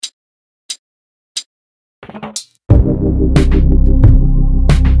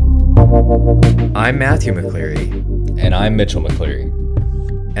I'm Matthew McCleary. And I'm Mitchell McCleary.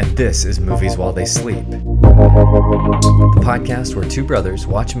 And this is Movies While They Sleep, the podcast where two brothers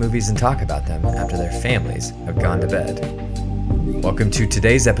watch movies and talk about them after their families have gone to bed. Welcome to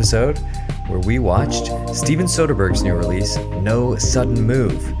today's episode, where we watched Steven Soderbergh's new release, No Sudden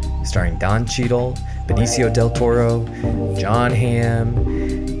Move, starring Don Cheadle, Benicio del Toro, Jon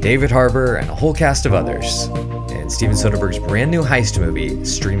Hamm, David Harbour, and a whole cast of others. And Steven Soderbergh's brand new heist movie,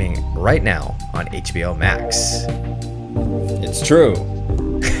 streaming right now on HBO Max. It's true.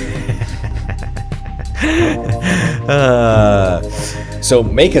 So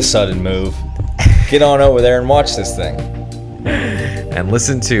make a sudden move. Get on over there and watch this thing. And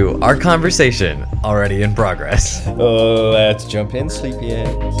listen to our conversation already in progress. Let's jump in,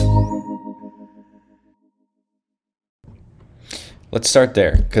 sleepyheads. Let's start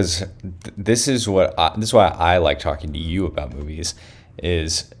there, because this is why I like talking to you about movies.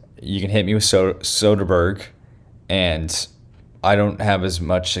 Is you can hit me with Soderbergh, and I don't have as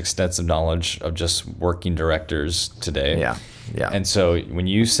much extensive knowledge of just working directors today. Yeah. And so when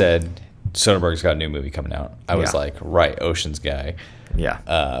you said Soderbergh's got a new movie coming out, I was like, right, Ocean's guy.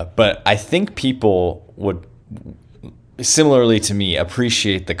 Yeah. But I think people would, similarly to me,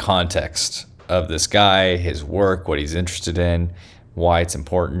 appreciate the context of this guy, his work, what he's interested in, why it's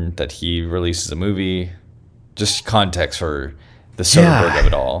important that he releases a movie, just context for the Soderbergh of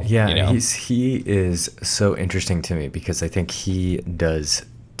it all. Yeah, you know? he is so interesting to me because I think he does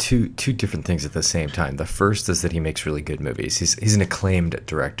two different things at the same time. The first is that he makes really good movies. He's an acclaimed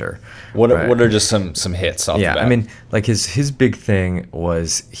director. What are just some hits off the bat? I mean, like his big thing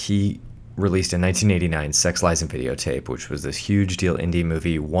was he released in 1989 Sex, Lies, and Videotape, which was this huge deal indie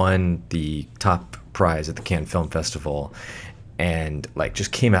movie, won the top prize at the Cannes Film Festival, and like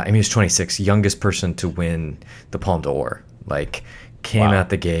just came out. I mean, he was 26, youngest person to win the Palme d'Or. Like came out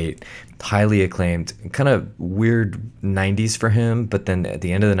the gate, highly acclaimed, kind of weird 90s for him. But then at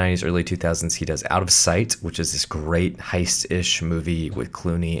the end of the 90s, early 2000s, he does Out of Sight, which is this great heist-ish movie with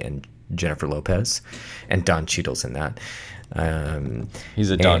Clooney and Jennifer Lopez, and Don Cheadle's in that. He's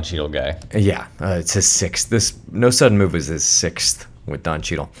a Don Cheadle guy. Yeah, it's his sixth. This No Sudden Move was his sixth with Don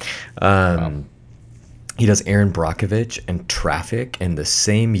Cheadle. He does Aaron Brockovich and Traffic in the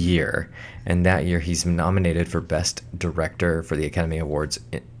same year, and that year he's nominated for Best Director for the Academy Awards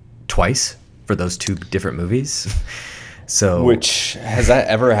twice for those two different movies. So, which has that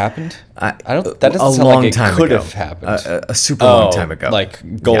ever happened? I don't. That doesn't a sound long like it time could ago. have happened. A super long time ago,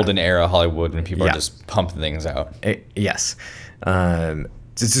 like golden era Hollywood when people are just pumping things out. Yes.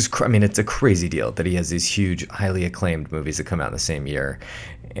 It's just, I mean, it's a crazy deal that he has these huge, highly acclaimed movies that come out in the same year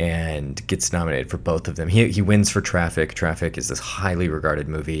and gets nominated for both of them. He wins for Traffic. Traffic is this highly regarded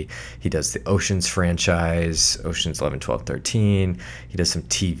movie. He does the Oceans franchise, Oceans 11, 12, 13. He does some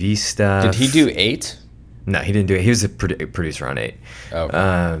TV stuff. Did he do 8? No, he didn't do it. He was a producer on 8.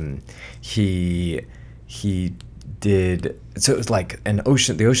 Okay. He did, so it was like the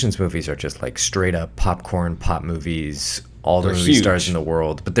Oceans movies are just like straight up popcorn pop movies. All the movie stars in the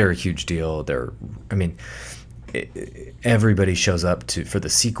world, but they're a huge deal. Everybody shows up for the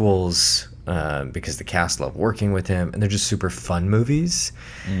sequels because the cast love working with him, and they're just super fun movies.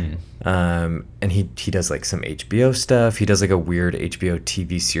 And he does like some HBO stuff. He does like a weird HBO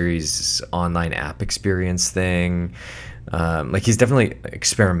TV series online app experience thing. Like he's definitely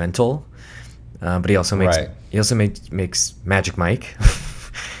experimental, but he also makes Magic Mike.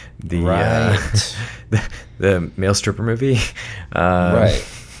 The male stripper movie. Right.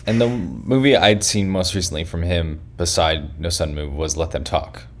 And the movie I'd seen most recently from him, beside No Sudden Move, was Let Them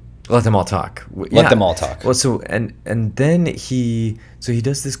Talk. Let Them All Talk. Let Them All Talk. Well, so and then he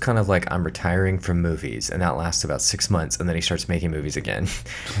does this kind of like, I'm retiring from movies, and that lasts about 6 months, and then he starts making movies again,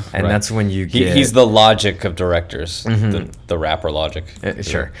 and that's when you get. He's the Logic of directors, the rapper Logic.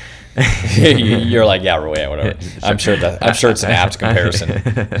 Sure. You're like, yeah, whatever. Sure. I'm sure it's an apt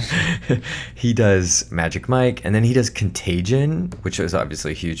comparison. He does Magic Mike, and then he does Contagion, which was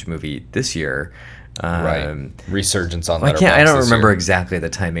obviously a huge movie this year. Right. Resurgence on Letterboxd. Letterboxd. I don't remember exactly the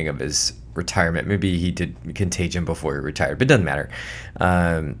timing of his retirement. Maybe he did Contagion before he retired, but it doesn't matter.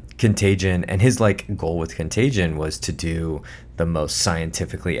 Contagion, and his like goal with Contagion was to do the most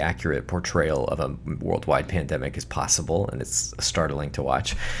scientifically accurate portrayal of a worldwide pandemic as possible, and it's startling to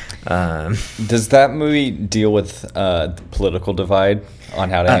watch. Does that movie deal with the political divide on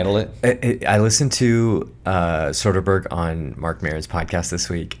how to handle it? I listened to Soderbergh on Mark Maron's podcast this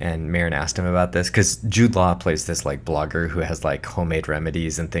week, and Maron asked him about this because Jude Law plays this like blogger who has like homemade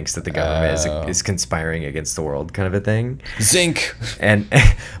remedies and thinks that the government is conspiring against the world, kind of a thing. Zinc.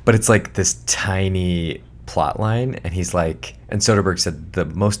 But it's like this tiny plot line, and he's like, and Soderbergh said the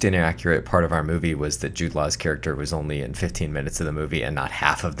most inaccurate part of our movie was that Jude Law's character was only in 15 minutes of the movie and not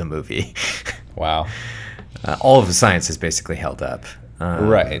half of the movie. Wow. All of the science is basically held up.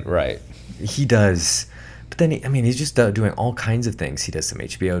 Right. He does, but then he's just doing all kinds of things. He does some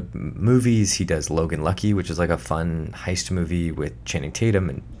HBO movies. He does Logan Lucky, which is like a fun heist movie with Channing Tatum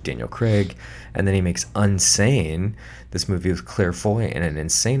and Daniel Craig, and then he makes Unsane, this movie with Claire Foy in an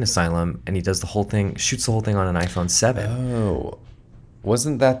insane asylum, and he does shoots the whole thing on an iPhone 7. Oh,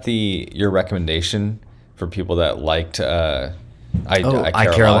 wasn't that your recommendation for people that liked I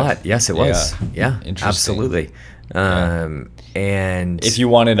Care a Lot? Yes, it was. Yeah, Interesting. absolutely. And if you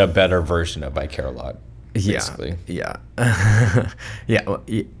wanted a better version of I Care a Lot, basically. Yeah.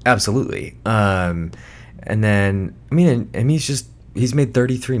 Absolutely. And then he's made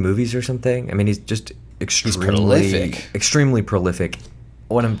 33 movies or something. I mean, he's just extremely prolific.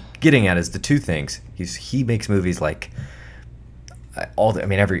 What I'm getting at is the two things. He makes movies like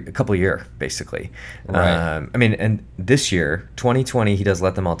every couple of year, basically. Right. And this year, 2020, he does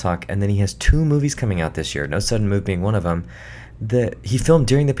Let Them All Talk, and then he has 2 movies coming out this year, No Sudden Move being one of them, that he filmed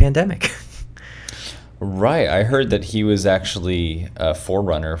during the pandemic. Right. I heard that he was actually a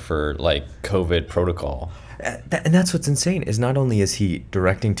forerunner for like COVID protocol. And that's what's insane, is not only is he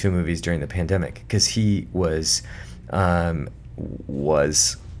directing 2 movies during the pandemic, because he was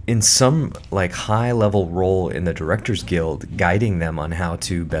in some like high level role in the Directors Guild, guiding them on how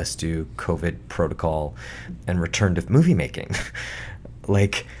to best do COVID protocol and return to movie making.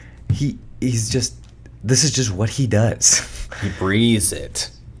 Like he's just, this is just what he does. He breathes it.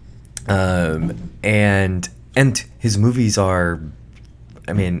 And his movies are,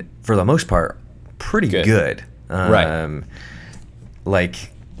 for the most part, pretty good. Right. Like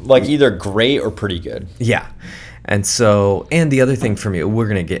either great or pretty good. Yeah. And so, and the other thing for me, we're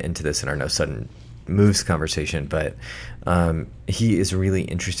going to get into this in our No Sudden Moves conversation, but he is really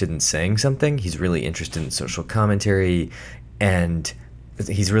interested in saying something. He's really interested in social commentary, and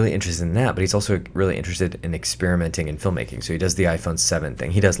he's really interested in that, but he's also really interested in experimenting in filmmaking. So he does the iPhone 7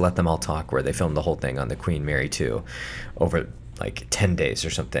 thing. He does Let Them All Talk, where they filmed the whole thing on the Queen Mary 2 over like 10 days or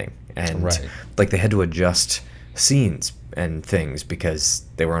something. And like they had to adjust scenes and things because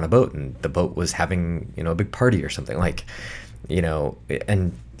they were on a boat and the boat was having, a big party or something, like,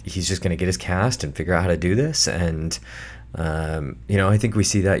 and he's just going to get his cast and figure out how to do this. And, I think we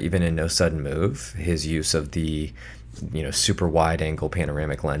see that even in No Sudden Move, his use of the, super wide angle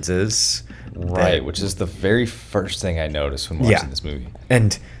panoramic lenses. Right. Which is the very first thing I noticed when watching this movie.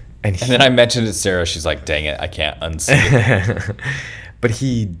 And then I mentioned it to Sarah. She's like, dang it, I can't unsee it. But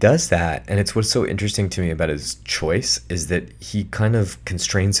he does that, and it's what's so interesting to me about his choice is that he kind of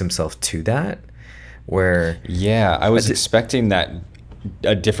constrains himself to that, where... Yeah, I was expecting that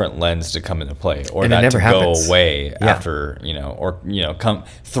a different lens to come into play, or and that to happens. Go away after, come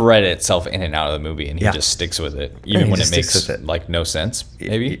thread itself in and out of the movie, and he just sticks with it, even when it makes like no sense,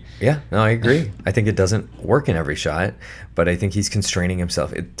 maybe. Yeah, no, I agree. I think it doesn't work in every shot, but I think he's constraining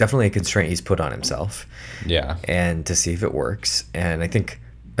himself. It's definitely a constraint he's put on himself. Yeah. And to see if it works. And I think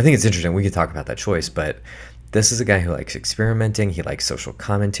it's interesting. We could talk about that choice, but this is a guy who likes experimenting. He likes social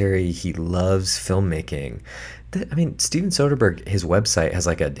commentary. He loves filmmaking. Steven Soderbergh, his website has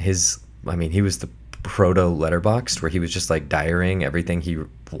he was the proto Letterboxd, where he was just like diarying everything he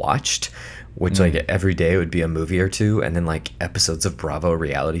watched, which like every day it would be a movie or two, and then like episodes of Bravo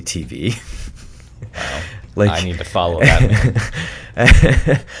reality TV. Wow. Like, I need to follow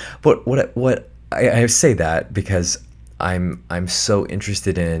that. But what I say that because I'm so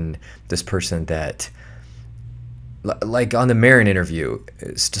interested in this person that, like on the Maron interview,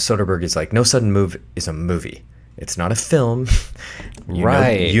 Soderbergh is like, No Sudden Move is a movie. It's not a film.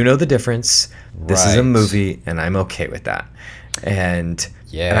 You know the difference. This is a movie, and I'm okay with that. And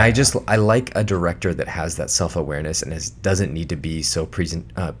I like a director that has that self-awareness and doesn't need to be so pretentious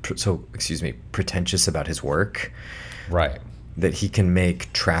about his work. Right. That he can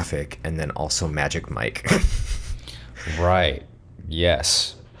make Traffic and then also Magic Mike. Right.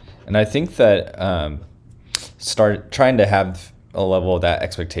 Yes. And I think that start trying to have a level of that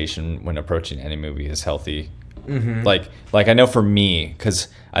expectation when approaching any movie is healthy. Mm-hmm. Like I know for me, because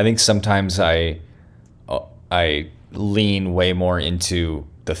I think sometimes I lean way more into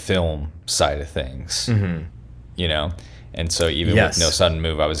the film side of things, and so even with No Sudden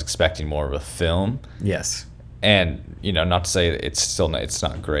Move, I was expecting more of a film. Yes. And not to say it's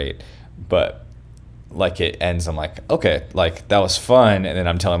not great, but like it ends, I'm like, okay, like that was fun, and then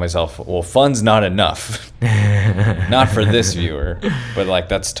I'm telling myself, well, fun's not enough, not for this viewer, but like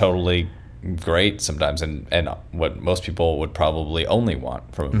that's totally great sometimes, and what most people would probably only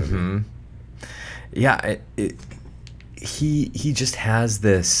want from a movie. Mm-hmm. Yeah, he just has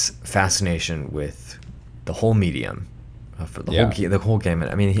this fascination with the whole medium, for the whole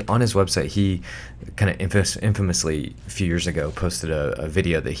gamut. I mean, on his website, he kind of infamously a few years ago posted a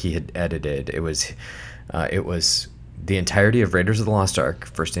video that he had edited. It was the entirety of Raiders of the Lost Ark,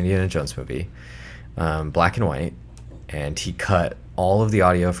 first Indiana Jones movie, black and white, and he cut all of the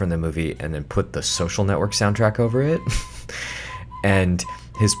audio from the movie and then put the Social Network soundtrack over it. And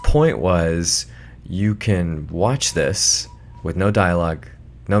his point was, you can watch this with no dialogue,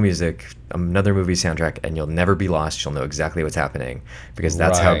 no music, another movie soundtrack, and you'll never be lost. You'll know exactly what's happening, because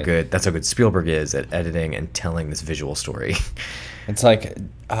that's how good Spielberg is at editing and telling this visual story. It's like,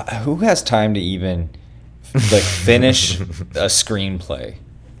 who has time to even like finish a screenplay?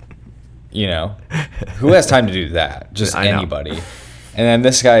 You know, who has time to do that? Just anybody. And then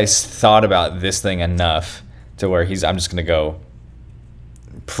this guy's thought about this thing enough to where I'm just gonna go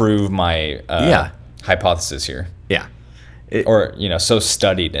prove my hypothesis here. Yeah. Or, so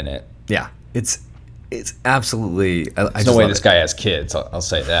studied in it. Yeah. It's absolutely... There's no way this guy has kids, I'll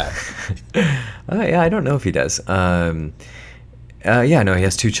say that. Yeah, I don't know if he does. No, he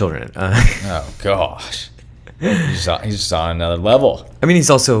has 2 children. Oh, gosh. He's just on another level. I mean, he's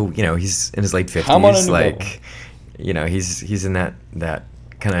also, he's in his late 50s. I'm on a new level. He's in that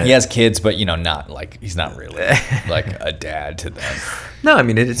kind of... He has kids, but, not like... He's not really like a dad to them. No, I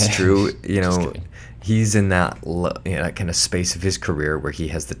mean, it's true. He's in that kind of space of his career where he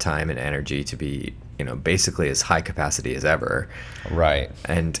has the time and energy to be, basically as high capacity as ever. Right.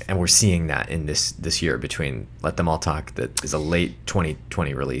 And we're seeing that in this year between Let Them All Talk, that is a late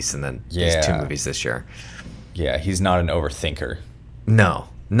 2020 release, and then these 2 movies this year. Yeah, he's not an overthinker. No,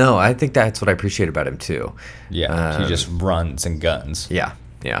 I think that's what I appreciate about him too. Yeah, he just runs and guns. Yeah.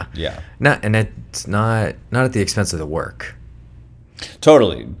 And it's not at the expense of the work.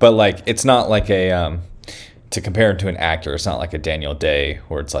 Totally, but like it's not like a to compare him to an actor. It's not like a Daniel Day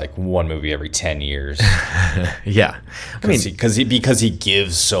where it's like one movie every 10 years. Yeah, I mean, because he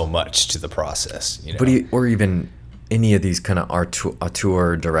gives so much to the process. But or even any of these kind of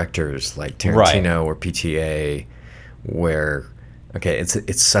auteur directors like Tarantino or PTA, where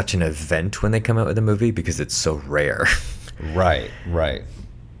it's such an event when they come out with a movie because it's so rare. Right.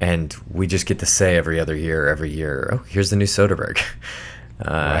 And we just get to say every year, oh, here's the new Soderbergh.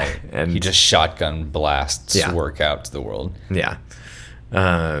 Right. And he just shotgun blasts work out to the world. Yeah.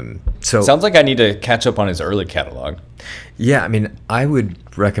 So sounds like I need to catch up on his early catalog. Yeah, I mean, I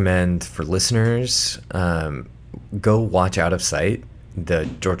would recommend for listeners, go watch Out of Sight, the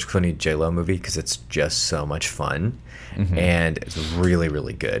George Clooney J-Lo movie, because it's just so much fun. Mm-hmm. And it's really,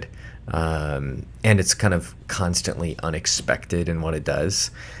 really good. And it's kind of constantly unexpected in what it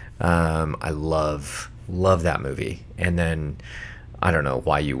does. I love that movie. And then I don't know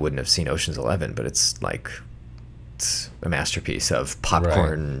why you wouldn't have seen Ocean's 11, but it's a masterpiece of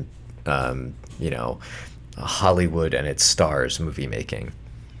popcorn, Hollywood and its stars movie making.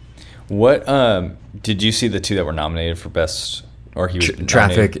 What did you see the 2 that were nominated for best? Or he was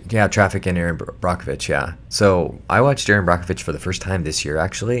Traffic, Traffic and Erin Brockovich, yeah. So I watched Erin Brockovich for the first time this year,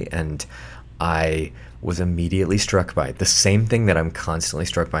 actually, and I was immediately struck by the same thing that I'm constantly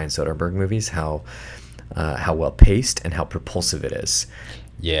struck by in Soderbergh movies: how well paced and how propulsive it is.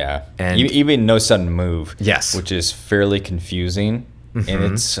 Yeah, and even No Sudden Move, yes, which is fairly confusing in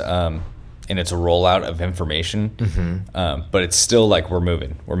its rollout of information, but it's still like we're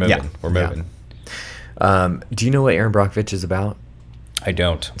moving. Do you know what Erin Brockovich is about? I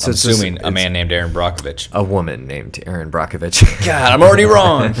don't. So I'm assuming a man named Erin Brockovich. A woman named Erin Brockovich. God, I'm already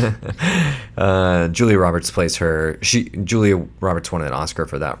wrong. Julia Roberts plays her. Julia Roberts won an Oscar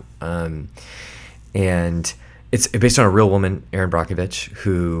for that. And it's based on a real woman, Erin Brockovich,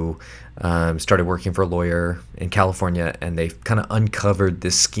 who started working for a lawyer in California, and they kind of uncovered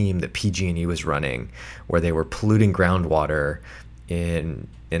this scheme that PG&E was running, where they were polluting groundwater in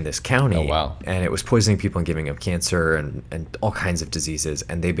this county. Oh, wow. And it was poisoning people and giving them cancer and all kinds of diseases,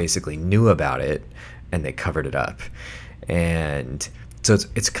 and they basically knew about it and they covered it up. And so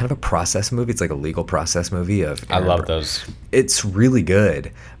it's kind of a process movie. It's like a legal process movie of I love those. It's really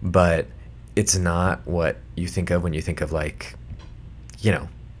good, but it's not what you think of when you think of Ocean's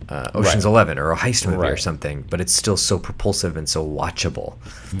 11 or a heist movie or something, but it's still so propulsive and so watchable.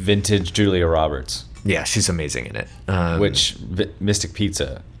 Vintage Julia Roberts. Yeah, she's amazing in it. Which Mystic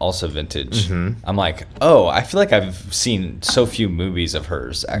Pizza, also vintage. Mm-hmm. I'm like, I feel like I've seen so few movies of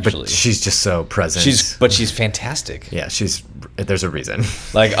hers, actually. But she's just so present. She's fantastic. Yeah, there's a reason.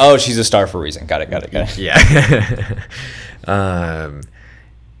 Like, she's a star for a reason. Got it. Yeah.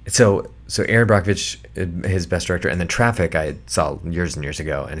 So Aaron Brockovich, his best director, and then Traffic I saw years and years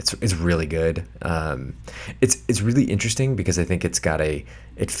ago, and it's really good. It's really interesting because I think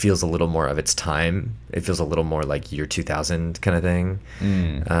it feels a little more of its time. It feels a little more like year 2000 kind of thing.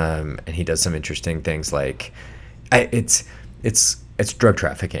 And he does some interesting things like, it's drug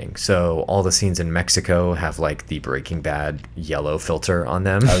trafficking. So all the scenes in Mexico have like the Breaking Bad yellow filter on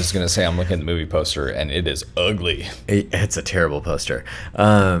them. I was gonna say, I'm looking at the movie poster and it is ugly. It's a terrible poster.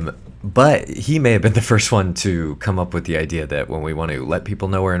 But he may have been the first one to come up with the idea that when we want to let people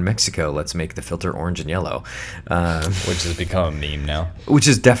know we're in Mexico, let's make the filter orange and yellow. Which has become a meme now. Which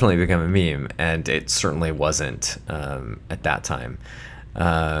has definitely become a meme, and it certainly wasn't at that time.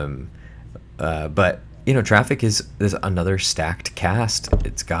 But Traffic is another stacked cast.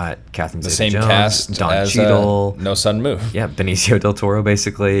 It's got Catherine The same Zeta-Jones, cast Don as Cheadle, No Sudden Move. yeah, Benicio del Toro,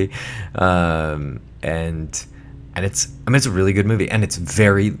 basically, and it's a really good movie, and it's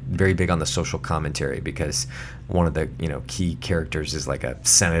very, very big on the social commentary because one of the key characters is like a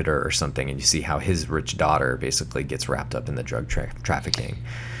senator or something, and you see how his rich daughter basically gets wrapped up in the drug trafficking,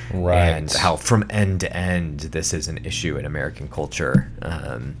 Right. and how from end to end this is an issue in American culture.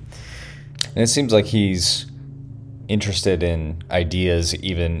 And it seems like he's interested in ideas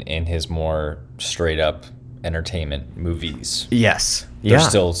even in his more straight up entertainment movies. Yes, There's yeah.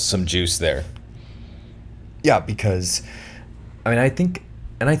 still some juice there. Yeah, because I think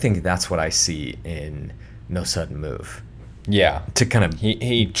that's what I see in No Sudden Move. Yeah. To kind of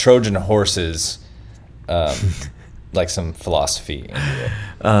He Trojan horses like some philosophy into it.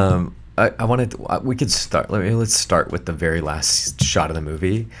 I wanted to, we could start. Let's start with the very last shot of the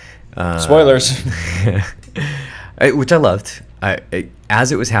movie. Spoilers. Which I loved.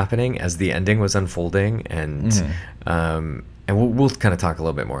 As it was happening, as the ending was unfolding, and we'll kind of talk a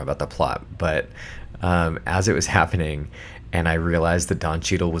little bit more about the plot, but as it was happening, and I realized that Don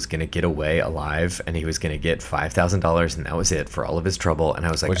Cheadle was going to get away alive, and he was going to get $5,000, and that was it for all of his trouble. And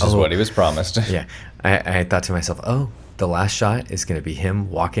I was like, Which is what he was promised. Yeah. I thought to myself, the last shot is going to be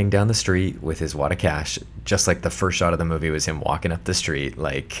him walking down the street with his wad of cash, just like the first shot of the movie was him walking up the street,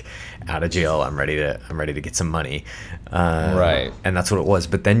 like out of jail. I'm ready to get some money. Right. And that's what it was.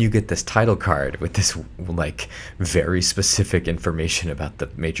 But then you get this title card with this like very specific information about the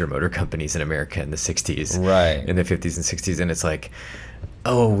major motor companies in America in the 60s, Right. in the 50s and 60s. And it's like,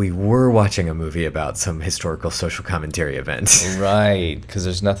 we were watching a movie about some historical social commentary event. Right. Because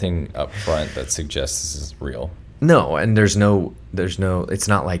there's nothing up front that suggests this is real. No, and there's no, it's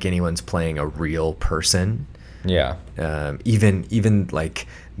not like anyone's playing a real person. Yeah. Even like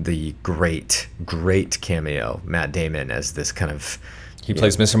the great cameo, Matt Damon as this kind of... He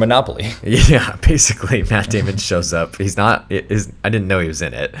plays Mr. Monopoly. Yeah, basically, Matt Damon shows up. He's not... I didn't know he was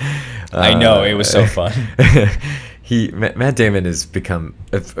in it. I know, it was so fun. Matt Damon has become...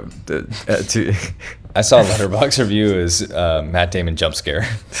 I saw a Letterboxd review as Matt Damon jump scare.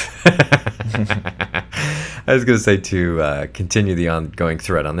 I was going to say, to continue the ongoing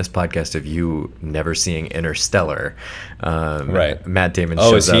thread on this podcast of you never seeing Interstellar. Right. Matt Damon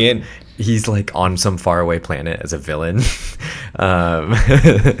Oh, shows is he up. in? He's like on some faraway planet as a villain.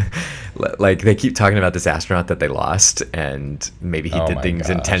 Like they keep talking about this astronaut that they lost, and maybe he did my things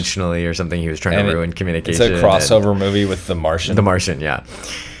gosh. intentionally or something. He was trying to ruin communication. It's a crossover movie with The Martian. The Martian, yeah.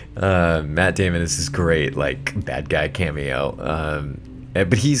 Matt Damon is this great like bad guy cameo,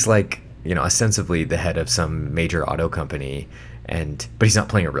 but he's like ostensibly the head of some major auto company, but he's not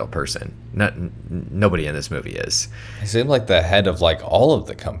playing a real person. Nobody in this movie is. He seemed like the head of like all of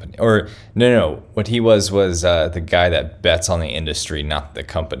the company, or no. What he was the guy that bets on the industry, not the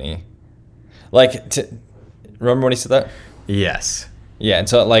company. Like, remember when he said that? Yes. Yeah, and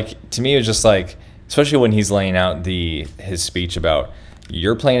so like to me it was just like, especially when he's laying out his speech about,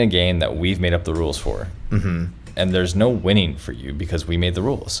 you're playing a game that we've made up the rules for, and there's no winning for you because we made the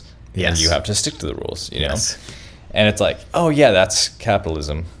rules. Yes. And you have to stick to the rules. Yes. And it's like, oh yeah, that's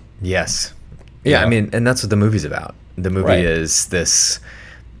capitalism. Yes. Yeah, Yeah. and that's what the movie's about. The movie Right. is this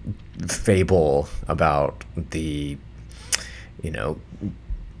fable about the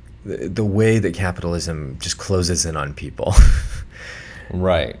way that capitalism just closes in on people.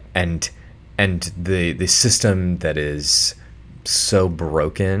 Right. and the system that is so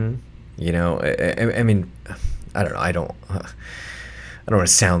broken, I mean, I don't know. I don't want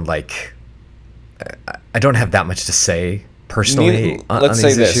to sound like I don't have that much to say personally on Let's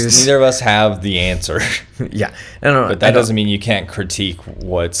these say issues. this: neither of us have the answer, Yeah, I don't know, but that doesn't mean you can't critique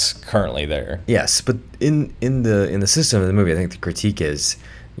what's currently there. Yes, but in the system of the movie, I think the critique is,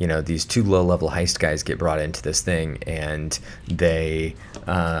 these two low-level heist guys get brought into this thing, and they,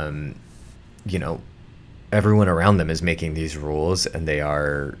 everyone around them is making these rules, and they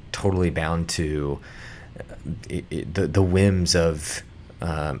are totally bound to the whims of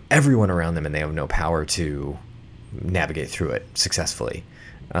everyone around them, and they have no power to navigate through it successfully,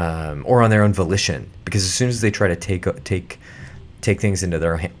 or on their own volition. Because as soon as they try to take things into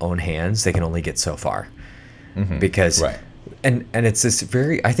their own hands, they can only get so far. Because Right. and it's this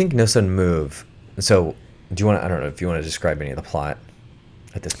very, I think, No Sudden Move. So do you want to, I don't know if you want to describe any of the plot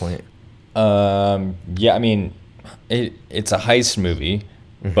at this point. Yeah, I mean, it's a heist movie,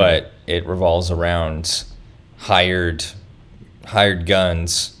 but it revolves around hired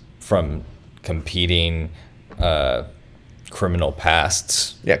guns from competing criminal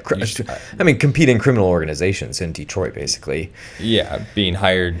pasts. Yeah, I mean, competing criminal organizations in Detroit, basically. Yeah, being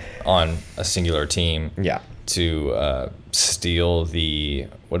hired on a singular team. Yeah. To steal the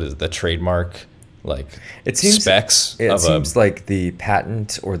trademark, like It seems specs. It of seems like the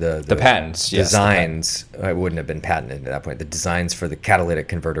patent or the patents, yes, designs. It wouldn't have been patented at that point. The designs for the catalytic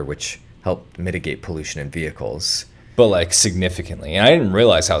converter, which helped mitigate pollution in vehicles. but like significantly, and I didn't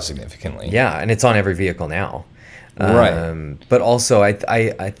realize how significantly. Yeah, and it's on every vehicle now. Right. But also,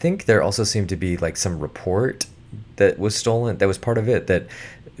 I think there also seemed to be like some report that was stolen. That was part of it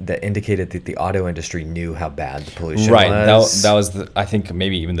that indicated that the auto industry knew how bad the pollution Right. was. That was I think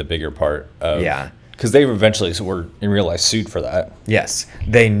maybe even the bigger part of. Yeah. Because they eventually were in real life sued for that. Yes,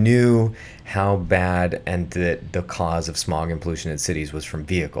 they knew how bad and that the cause of smog and pollution in cities was from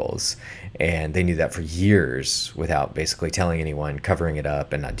vehicles, and they knew that for years without basically telling anyone, covering it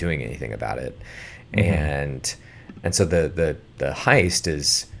up, and not doing anything about it. And so the heist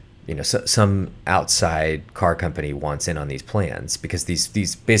is, some outside car company wants in on these plans, because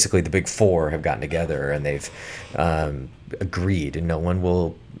these basically the big four have gotten together and they've agreed, and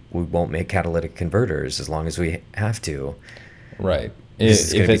we won't make catalytic converters as long as we have to. Right. This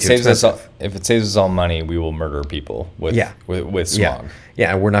is If gonna be it too saves us all, expensive. if it saves us all money, we will murder people with with smog.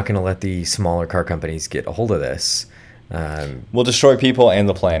 Yeah, and we're not going to let the smaller car companies get a hold of this. We'll destroy people and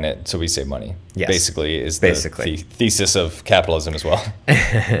the planet so we save money. Yes. Basically is Basically. the thesis of capitalism as well.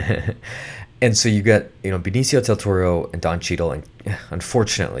 And so you got, Benicio del Toro and Don Cheadle, and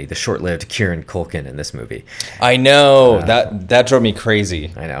unfortunately, the short-lived Kieran Culkin in this movie. I know. That drove me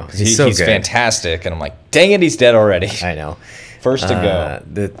crazy. I know. He's so good. fantastic. And I'm like, dang it, he's dead already. I know. First to go.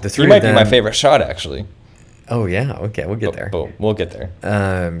 The three He might of them, be my favorite shot, actually. Oh, yeah. Okay, we'll get there. But we'll get there.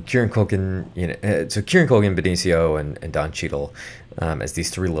 Kieran Culkin, so Kieran Culkin, Benicio, and Don Cheadle, as these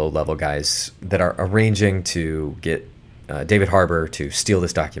three low-level guys that are arranging to get David Harbour to steal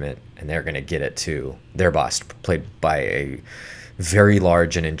this document, and they're going to get it to their boss, played by a very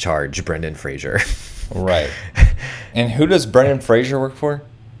large and in charge Brendan Fraser. Right. And who does Brendan Fraser work for?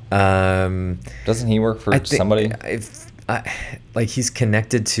 Doesn't he work for somebody? He's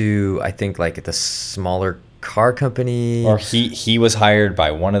connected to, I think, like the smaller car company, Or he was hired by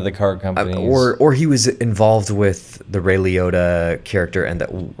one of the car companies, or he was involved with the Ray Liotta character and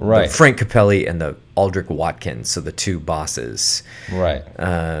the Frank Capelli and the Aldrich Watkins, so the two bosses. right.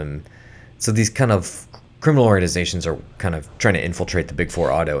 So these kind of criminal organizations are kind of trying to infiltrate the big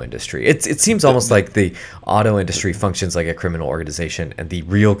four auto industry. It seems almost like the auto industry functions like a criminal organization, and the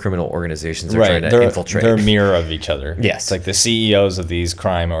real criminal organizations are trying to infiltrate. They're a mirror of each other. Yes. It's like the CEOs of these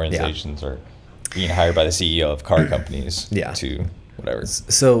crime organizations are being hired by the CEO of car companies to whatever.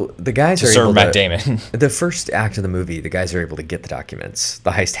 So the guys To are serve able Matt Damon. The first act of the movie, the guys are able to get the documents.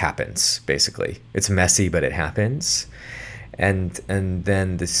 The heist happens, basically. It's messy, but it happens. And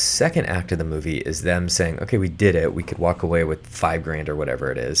then the second act of the movie is them saying, "Okay, we did it. We could walk away with $5,000 or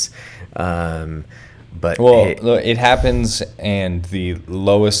whatever it is." But It happens, and the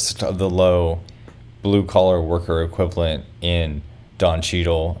lowest of the low blue collar worker equivalent in Don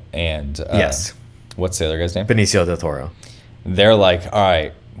Cheadle and yes, what's the other guy's name? Benicio del Toro. They're like, all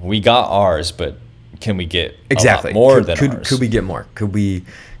right, we got ours, but can we get Exactly a lot more than ours? Could we get more? Could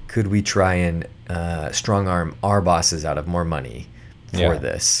we try and strong arm our bosses out of more money for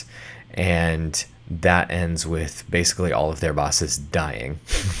this? And that ends with basically all of their bosses dying.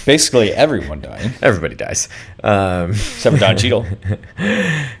 Basically everyone dying. Everybody dies. Except for Don Cheadle.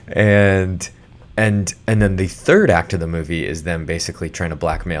 And then the third act of the movie is them basically trying to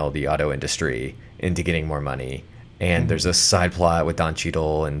blackmail the auto industry into getting more money. And there's a side plot with Don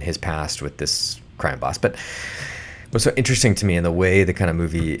Cheadle and his past with this crime boss. But what's so interesting to me in the way the kind of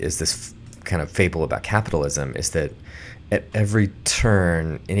movie is this kind of fable about capitalism is that at every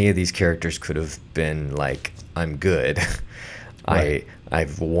turn, any of these characters could have been like, I'm good. Right.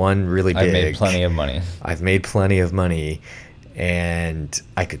 I've won really big. I've made plenty of money. I've made plenty of money, and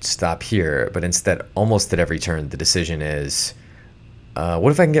I could stop here. But instead, almost at every turn, the decision is,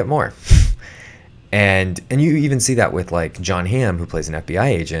 what if I can get more? And you even see that with like John Hamm, who plays an FBI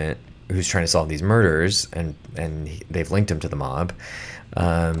agent who's trying to solve these murders, and they've linked him to the mob.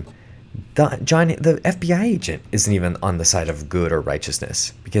 The FBI agent isn't even on the side of good or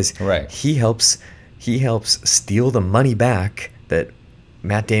righteousness, because Right. he helps steal the money back that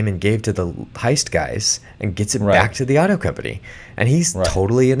Matt Damon gave to the heist guys and gets it Right. back to the auto company, and he's Right.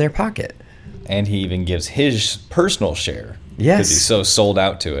 totally in their pocket. And he even gives his personal share. Yes. Because he's so sold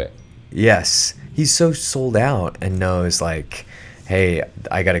out to it. Yes, he's so sold out and knows like, hey,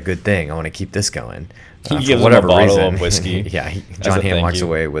 I got a good thing. I want to keep this going. He For gives him a whatever bottle reason. of whiskey. Yeah, as John a Hamm thank walks you.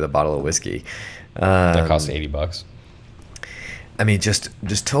 away with a bottle of whiskey. That costs $80. I mean, just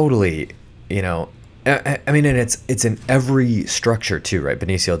totally, you know. I mean, and it's in every structure too, right?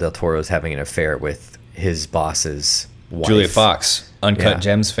 Benicio del Toro's having an affair with his boss's wife. Julia Fox, Uncut Yeah.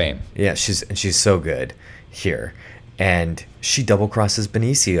 Gems fame. Yeah, she's so good here, and she double crosses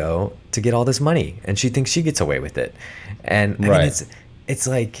Benicio to get all this money, and she thinks she gets away with it, and I Right. mean, it's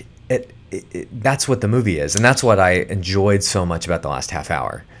like that's what the movie is, and that's what I enjoyed so much about the last half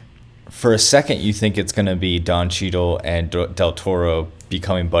hour. For a second, you think it's going to be Don Cheadle and Del Toro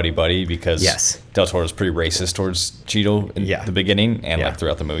becoming buddy-buddy because Yes. Del Toro's pretty racist towards Cheadle in Yeah. the beginning and Yeah. like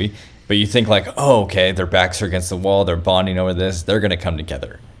throughout the movie. But you think like, oh, okay, their backs are against the wall. They're bonding over this. They're going to come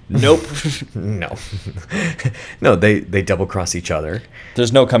together. Nope. No, no, they double cross each other.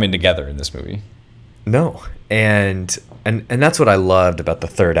 There's no coming together in this movie. No, and that's what I loved about the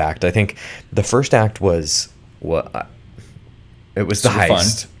third act. I think the first act was it was the Super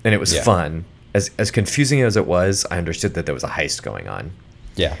heist, fun. and it was Yeah. fun. As confusing as it was, I understood that there was a heist going on,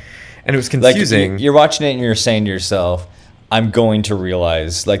 Yeah. and it was Like confusing. you're watching it and you're saying to yourself, I'm going to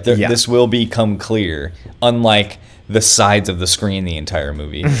realize like Yeah. this will become clear, unlike the sides of the screen the entire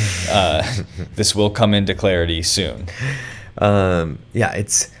movie. This will come into clarity soon. Yeah,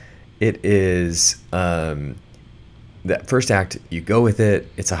 it is. That first act, you go with it.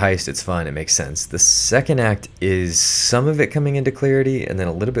 It's a heist. It's fun. It makes sense. The second act is some of it coming into clarity, and then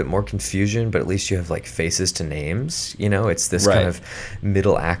a little bit more confusion. But at least you have like faces to names. You know, it's this Right. kind of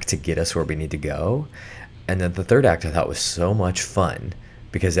middle act to get us where we need to go. And then the third act I thought was so much fun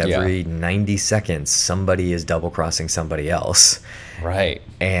because every 90 seconds somebody is double crossing somebody else, Right.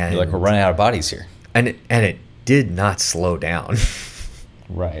 and You're like, we're running out of bodies here. and it did not slow down.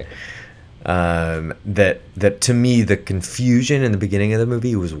 Right. That to me, the confusion in the beginning of the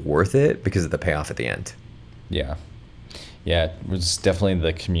movie was worth it because of the payoff at the end. Yeah. Yeah, it was definitely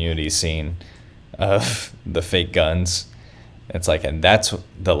the community scene of the fake guns. It's like, and that's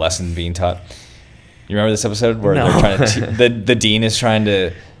the lesson being taught. You remember this episode where No. they're trying to the dean is trying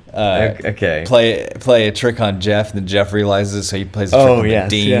to Okay. play a trick on Jeff, and then Jeff realizes, so he plays a trick on the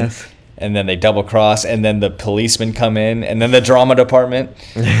dean. And then they double cross, and then the policemen come in, and then the drama department.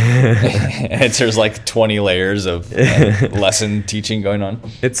 And there's like 20 layers of lesson teaching going on.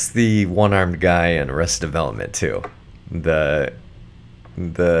 It's the one-armed guy in Arrested Development too.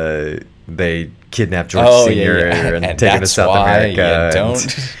 They kidnapped George Oh, Senior yeah, yeah. and And take him to that's South why America. you and-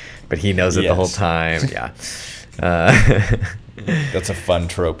 don't- but he knows it the whole Yes. time. Yeah. That's a fun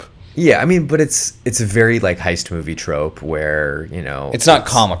trope. Yeah, I mean, but it's a very like heist movie trope where, you know, It's not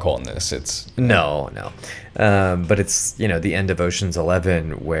comical in this. It's No. But it's, you know, the end of Ocean's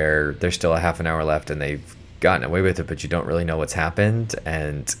 11 where there's still a half an hour left and they've gotten away with it, but you don't really know what's happened.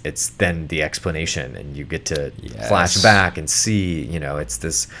 And it's then the explanation and you get to flash Yes. back and see, you know, it's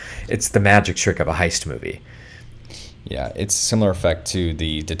the magic trick of a heist movie. yeah, it's a similar effect to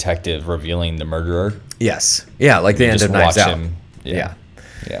the detective revealing the murderer. Yes. Yeah, like the You end just of Knives watch Out. him. Yeah.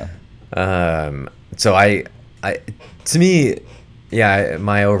 Yeah. So I to me, yeah,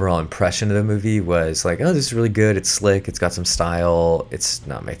 my overall impression of the movie was like, oh, this is really good. It's slick. It's got some style. It's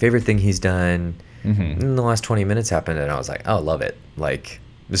not my favorite thing he's done. Mm-hmm. And the last 20 minutes happened, and I was like, oh, love it. Like,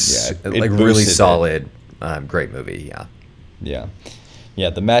 this Yeah, is it like really boosted it. solid, great movie. Yeah. Yeah. Yeah,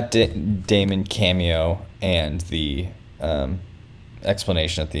 the Matt Damon cameo and the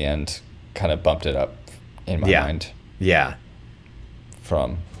explanation at the end kind of bumped it up in my Yeah. mind Yeah.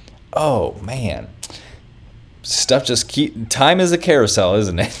 from, oh, man. Stuff time is a carousel,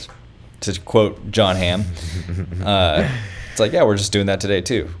 isn't it? To quote John Hamm. It's like, yeah, we're just doing that today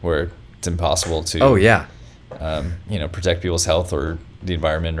too, where it's impossible to Oh, yeah. protect people's health or the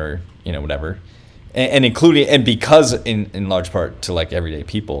environment or, whatever. And including, and because in large part to like everyday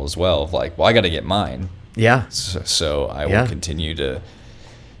people as well, of like, well, I got to get mine. Yeah. So I Yeah. will continue to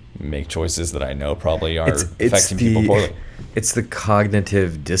make choices that I know probably are It's affecting people poorly. It's the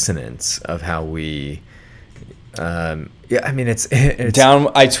cognitive dissonance of how we, yeah, I mean, it's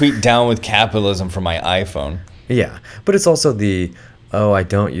I tweet down with capitalism from my iPhone. Yeah, but it's also the oh, I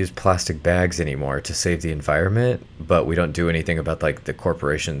don't use plastic bags anymore to save the environment, but we don't do anything about like the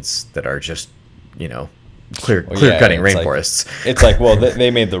corporations that are just, you know, clear cutting rainforests. It's like, well,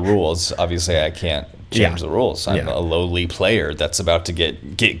 they made the rules. Obviously, I can't change Yeah. the rules. I'm Yeah. a lowly player that's about to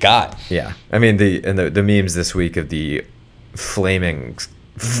get got. Yeah, I mean the memes this week of the flaming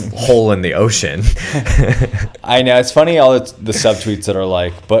hole in the ocean. I know, it's funny, all the subtweets that are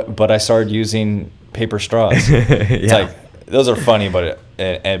like, but I started using paper straws. It's Yeah. like, those are funny,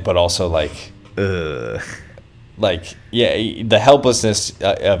 but also like, Ugh. yeah, the helplessness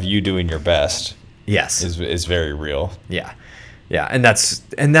of you doing your best Yes. is very real. Yeah, yeah, and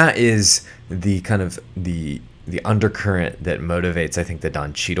that is the kind of the undercurrent that motivates, I think, the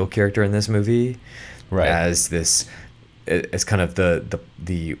Don Cheadle character in this movie, Right. as kind of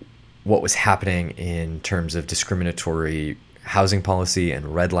the what was happening in terms of discriminatory housing policy and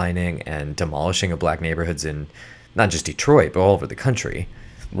redlining and demolishing of black neighborhoods in not just Detroit but all over the country.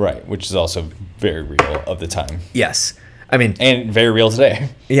 Right, which is also very real of the time. Yes, I mean, And very real today.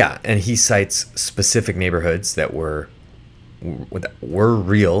 yeah, and he cites specific neighborhoods that were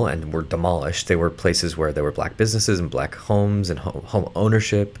real and were demolished. They were places where there were black businesses and black homes and home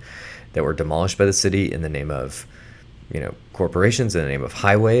ownership that were demolished by the city in the name of, you know, corporations, in the name of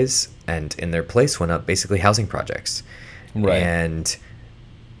highways, and in their place went up basically housing projects. Right. And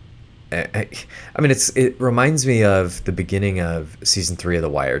I mean, it reminds me of the beginning of season 3 of The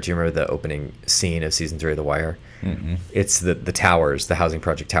Wire. Do you remember the opening scene of season 3 of The Wire? Mm-mm. It's the towers, the housing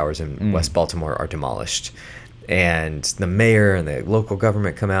project towers in West Baltimore are demolished. And the mayor and the local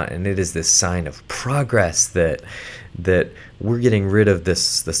government come out, and it is this sign of progress that we're getting rid of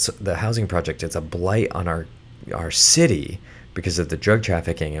the housing project. It's a blight on our city because of the drug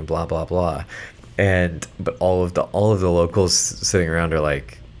trafficking and blah blah blah. But all of the locals sitting around are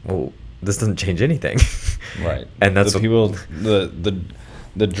like, well, this doesn't change anything. Right. And that's the people,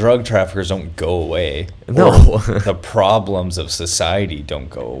 the drug traffickers don't go away. No. Or the problems of society don't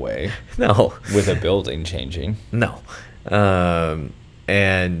go away No. with a building changing. No.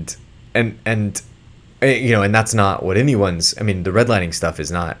 And you know, and that's not what anyone's, I mean, the redlining stuff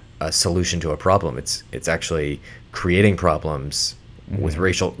is not a solution to a problem. It's actually creating problems with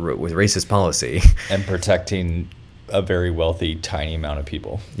racist policy. And protecting a very wealthy, tiny amount of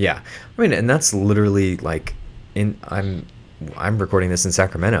people. Yeah. I mean, and that's literally like I'm recording this in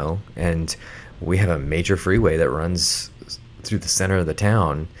Sacramento, and we have a major freeway that runs through the center of the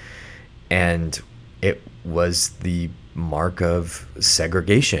town, and it was the mark of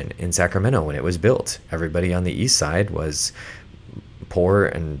segregation in Sacramento when it was built. Everybody on the east side was poor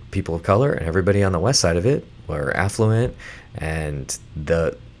and people of color, and everybody on the west side of it were affluent, and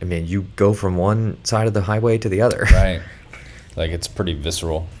I mean, you go from one side of the highway to the other. Right. Like, it's pretty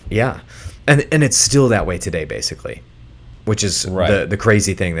visceral. Yeah. And it's still that way today, basically, which is Right. the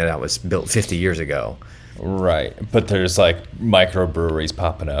crazy thing that was built 50 years ago. Right. But there's like microbreweries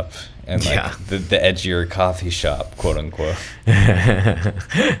popping up and like Yeah. the edgier coffee shop, quote unquote.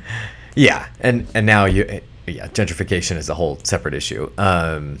 Yeah. And now gentrification is a whole separate issue.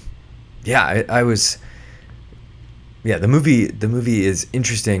 Yeah, I was. Yeah, the movie is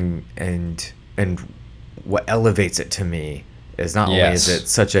interesting, and what elevates it to me is not only is Yes. it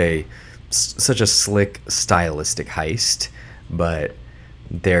such a slick stylistic heist, but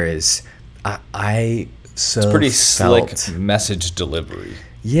there is I so Pretty felt, slick message delivery.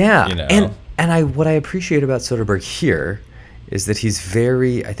 yeah, you know? and what I appreciate about Soderbergh here is that he's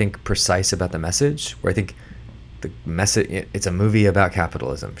very, I think, precise about the message. Where I think the message, it's a movie about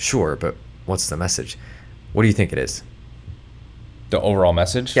capitalism, sure, but what's the message? What do you think it is? The overall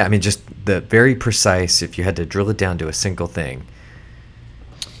message? Yeah, I mean, just the very precise. If you had to drill it down to a single thing.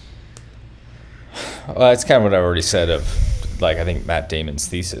 Well, it's kind of what I already said of, like, I think Matt Damon's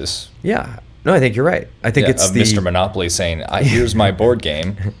thesis. Yeah, no, I think you're right. I think it's of the Mr. Monopoly saying, "Here's my board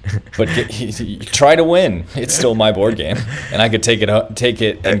game, but try to win. It's still my board game, and I could take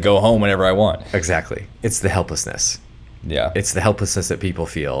it and go home whenever I want." Exactly. It's the helplessness. Yeah, It's the helplessness that people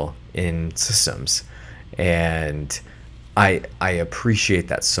feel in systems, and I appreciate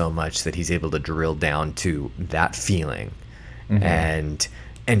that so much that he's able to drill down to that feeling, and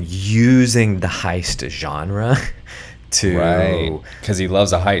using the heist genre to right. Because he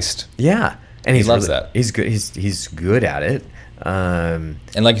loves a heist, yeah, and He loves that. He's good. He's good at it. and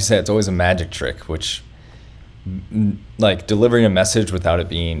like you said, it's always a magic trick, which, like, delivering a message without it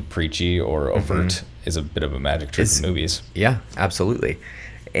being preachy or overt is a bit of a magic trick in movies. Yeah, absolutely,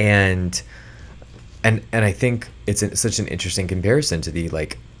 and I think it's such an interesting comparison to the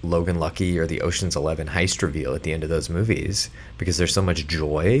like Logan Lucky or the Ocean's 11 heist reveal at the end of those movies, because there's so much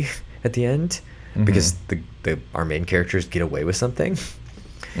joy at the end, because our main characters get away with something.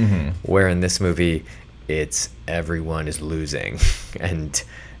 Where in this movie, it's everyone is losing, and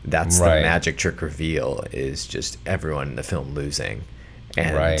that's the magic trick reveal, is just everyone in the film losing,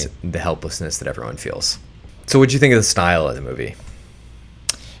 and the helplessness that everyone feels. So what'd you think of the style of the movie?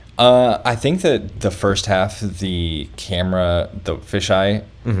 I think that the first half, the camera, the fisheye,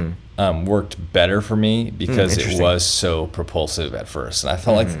 worked better for me because it was so propulsive at first. And I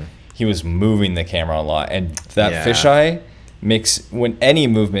felt like he was moving the camera a lot. And that fisheye makes, when any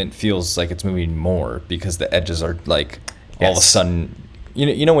movement feels like it's moving more, because the edges are like all of a sudden,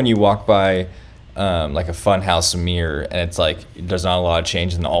 you know when you walk by like a funhouse mirror and it's like there's not a lot of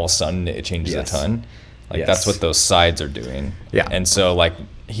change, and all of a sudden it changes a ton. Like that's what those sides are doing. Yeah. And so like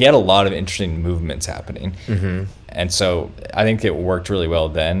he had a lot of interesting movements happening. And so I think it worked really well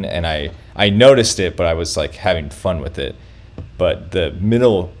then, and I noticed it, but I was like having fun with it. But the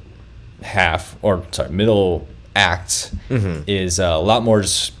middle act is a lot more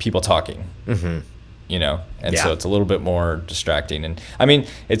just people talking. You know, and so it's a little bit more distracting. And I mean,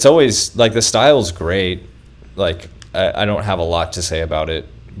 it's always like the style's great. Like I don't have a lot to say about it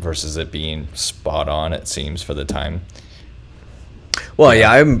versus it being spot on, it seems, for the time. Well,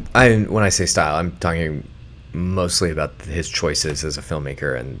 I'm when I say style, I'm talking mostly about his choices as a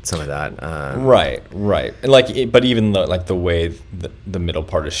filmmaker and some of that. Right. Like, but even the way the middle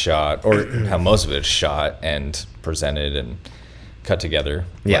part is shot, or how most of it is shot and presented and cut together.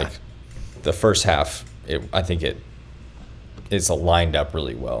 Yeah. Like the first half, I think it's lined up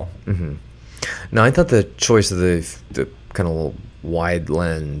really well. No, I thought the choice of the kind of little wide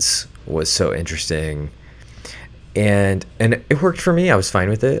lens was so interesting, and it worked for me. I was fine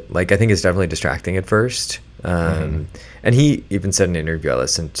with it. Like, I think it's definitely distracting at first. And he even said in an interview I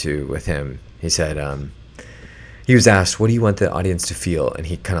listened to with him, he said he was asked, what do you want the audience to feel? And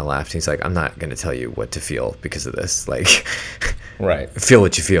he kind of laughed. He's like, I'm not going to tell you what to feel because of this. Like, feel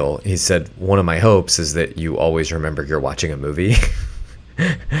what you feel. He said, one of my hopes is that you always remember you're watching a movie.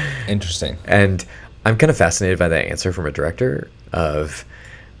 Interesting. And I'm kind of fascinated by that answer from a director of,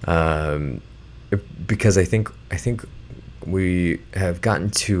 because I think we have gotten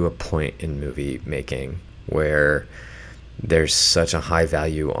to a point in movie making where there's such a high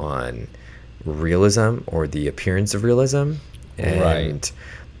value on realism or the appearance of realism, and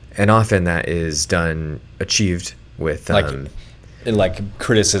often that is achieved with like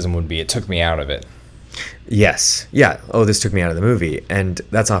criticism would be, it took me out of it. Yes. Yeah. Oh, this took me out of the movie. And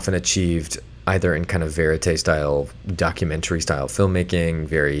that's often achieved either in kind of verite style, documentary style filmmaking,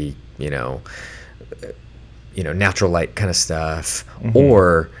 very, natural light kind of stuff,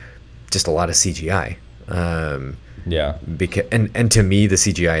 or just a lot of CGI. Because and to me, the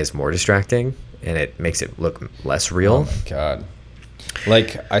CGI is more distracting, and it makes it look less real. Oh my God.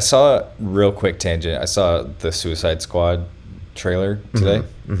 Like, I saw a real quick tangent. I saw the Suicide Squad trailer today.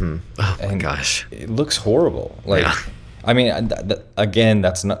 Oh my gosh. It looks horrible. Like, I mean, again,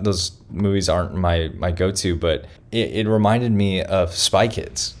 that's not, those movies aren't my go-to, but it reminded me of Spy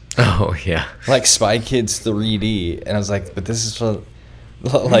Kids. Oh yeah. Like Spy Kids 3D. And I was like, but this is for,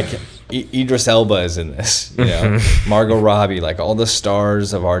 like, Idris Elba is in this, Margot Robbie, like all the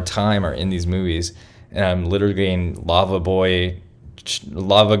stars of our time are in these movies. And I'm literally getting Lava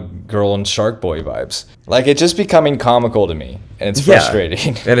Girl and Shark Boy vibes. Like, it's just becoming comical to me, and it's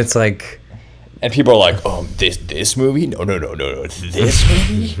frustrating. And it's like, and people are like, "Oh, this movie? No. This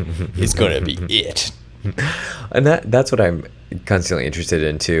movie is gonna be it." And that's what I'm constantly interested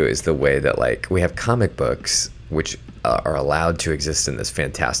in too, is the way that, like, we have comic books which are allowed to exist in this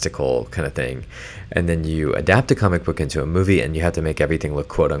fantastical kind of thing, and then you adapt a comic book into a movie, and you have to make everything look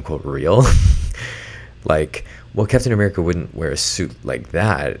quote unquote real. Like, well, Captain America wouldn't wear a suit like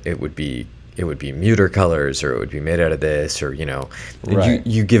that. It would be muter colors, or it would be made out of this, or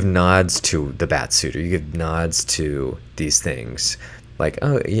you give nods to the bat suit, or you give nods to these things, like,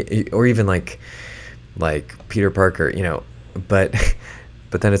 oh, or even like Peter Parker, but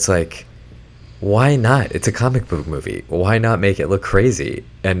then it's like, why not? It's a comic book movie. Why not make it look crazy?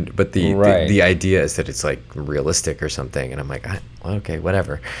 But the idea is that it's like realistic or something, and I'm like, okay,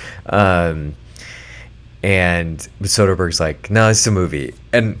 whatever. And Soderbergh's like, no, it's a movie,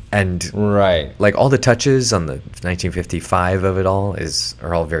 and like all the touches on the 1955 of it all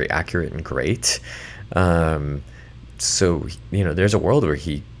are all very accurate and great. So there's a world where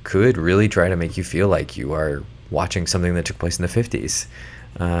he could really try to make you feel like you are watching something that took place in the 50s.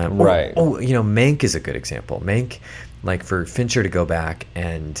 Mank is a good example. Mank, like, for Fincher to go back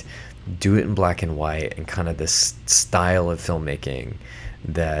and do it in black and white, and kind of this style of filmmaking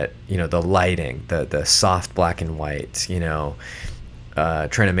that, the lighting, the soft black and white, trying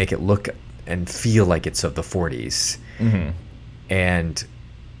to make it look and feel like it's of the 40s. And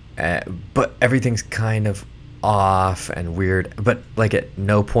but everything's kind of off and weird, but like at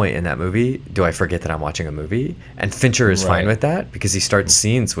no point in that movie do I forget that I'm watching a movie, and Fincher is fine with that because he starts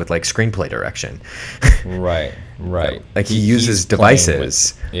scenes with like screenplay direction. Right. Like he uses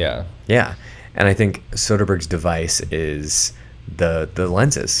devices. Yeah. And I think Soderbergh's device is the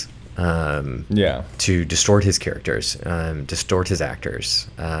lenses, to distort his characters, distort his actors,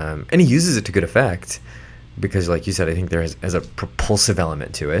 and he uses it to good effect because, like you said, I think there has a propulsive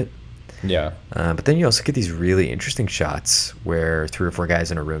element to it. Yeah. But then you also get these really interesting shots where 3 or 4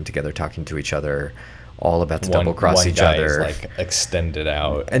 guys in a room together talking to each other, all about to double cross each other. One guy is like extended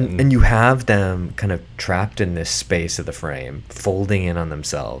out, and you have them kind of trapped in this space of the frame, folding in on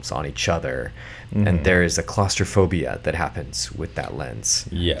themselves, on each other, and there is a claustrophobia that happens with that lens.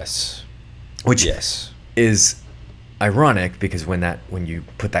 Yes. Which is ironic because when you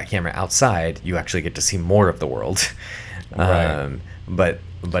put that camera outside, you actually get to see more of the world. Right.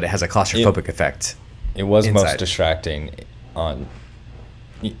 But it has a claustrophobic effect. It was inside. most distracting on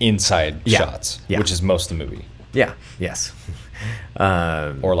inside shots, which is most of the movie. Yeah. Yes.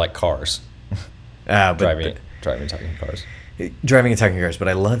 Or like cars. Driving talking cars. Driving and talking cars, but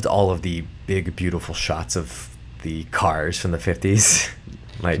I loved all of the big, beautiful shots of the cars from the 50s.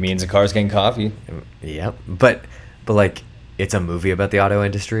 Like means the cars getting coffee. Yep. But like it's a movie about the auto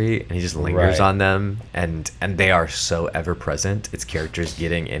industry, and he just lingers on them, and they are so ever present. It's characters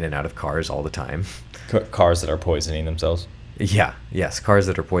getting in and out of cars all the time. Cars that are poisoning themselves. Yeah. Yes. Cars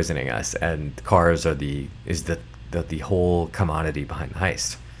that are poisoning us, and cars are the whole commodity behind the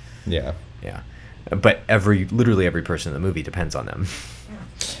heist. Yeah. Yeah. But literally every person in the movie depends on them.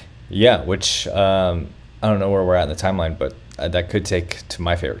 Yeah, which I don't know where we're at in the timeline, but that could take to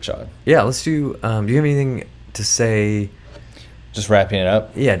my favorite shot. Yeah, let's do. Do you have anything to say? Just wrapping it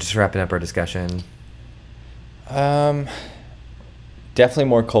up. Yeah, just wrapping up our discussion. Definitely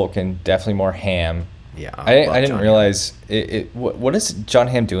more Culkin. Definitely more Hamm. Yeah, I didn't realize it. What is John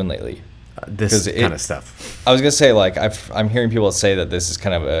Hamm doing lately? This kind of stuff. I was gonna say like I'm hearing people say that this is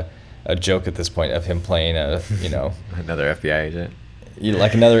kind of a joke at this point of him playing another FBI agent.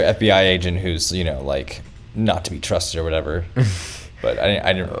 Like another FBI agent who's like not to be trusted or whatever. But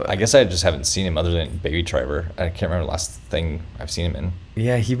I guess I just haven't seen him other than Baby Driver. I can't remember the last thing I've seen him in.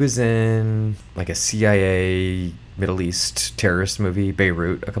 Yeah, he was in like a CIA Middle East terrorist movie,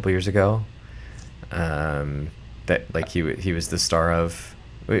 Beirut, a couple years ago. That like he was the star of.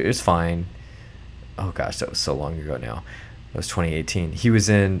 It was fine. Oh gosh, that was so long ago now. It was 2018. He was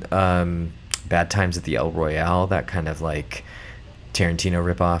in Bad Times at the El Royale, that kind of like Tarantino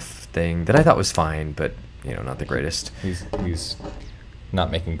ripoff thing that I thought was fine, but not the greatest. He's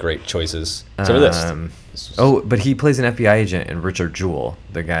not making great choices. So this. But he plays an FBI agent in Richard Jewell,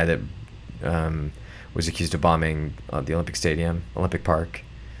 the guy that was accused of bombing the Olympic Park.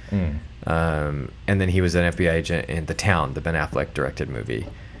 And then he was an FBI agent in The Town, the Ben Affleck directed movie.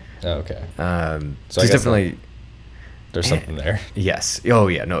 Oh, okay. So he's definitely. There's something there. Yes. Oh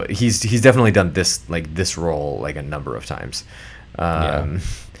yeah. No. He's definitely done this role like a number of times. I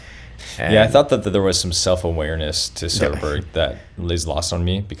thought that there was some self-awareness to Soderbergh that is lost on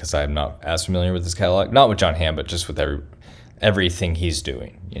me because I'm not as familiar with his catalog. Not with John Hamm, but just with everything he's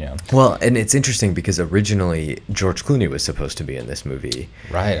doing. Well, and it's interesting because originally George Clooney was supposed to be in this movie.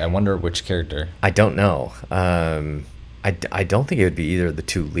 Right. I wonder which character. I don't know. I don't think it would be either of the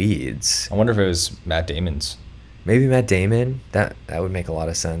two leads. I wonder if it was Matt Damon's. Maybe Matt Damon. That would make a lot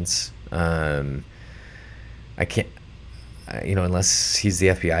of sense. I can't, unless he's the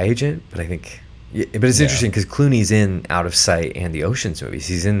FBI agent. But I think, but it's interesting because Clooney's in Out of Sight and the Ocean's movies.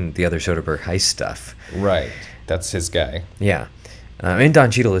 He's in the other Soderbergh heist stuff. Right, that's his guy. Yeah, and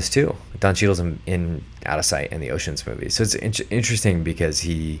Don Cheadle is too. Don Cheadle's in Out of Sight and the Ocean's movies. So it's interesting because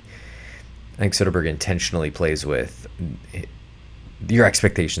I think Soderbergh intentionally plays with your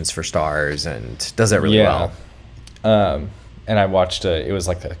expectations for stars and does that really well. And I watched it was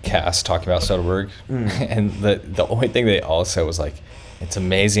like a cast talking about Soderbergh, and the only thing they all said was like, it's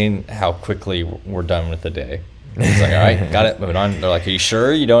amazing how quickly we're done with the day. And he's like, all right, got it, moving on. They're like, are you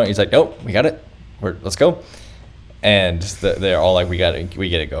sure you don't? He's like, nope, we got it. Let's go. And they're all like, we got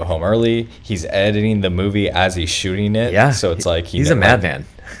to go home early. He's editing the movie as he's shooting it. Yeah. So it's like he's a madman.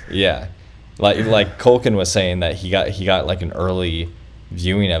 Yeah. Like Culkin was saying that he got like an early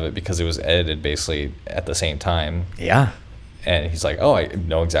viewing of it because it was edited basically at the same time. Yeah. And he's like, oh, I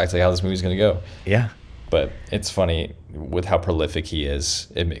know exactly how this movie's going to go. Yeah. But it's funny with how prolific he is.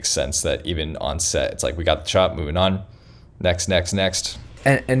 It makes sense that even on set, it's like, we got the shot, moving on. Next.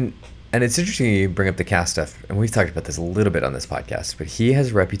 And And it's interesting you bring up the cast stuff, and we've talked about this a little bit on this podcast, but he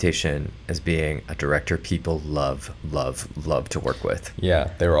has a reputation as being a director people love, love, love to work with.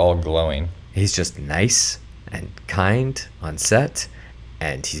 Yeah, they were all glowing. He's just nice and kind on set,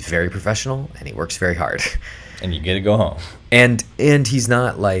 and he's very professional, and he works very hard. And you get to go home. And he's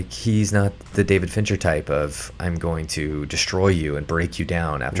not the David Fincher type of, I'm going to destroy you and break you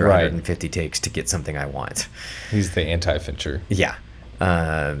down after Right. 150 takes to get something I want. He's the anti-Fincher. Yeah.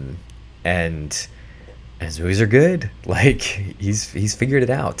 And his movies are good. Like, he's figured it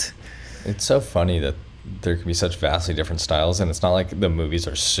out. It's so funny that there can be such vastly different styles, and it's not like the movies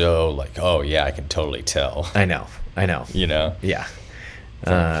are so like, oh yeah, I can totally tell. I know. You know? Yeah.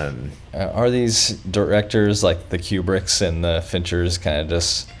 Are these directors like the Kubricks and the Finchers kind of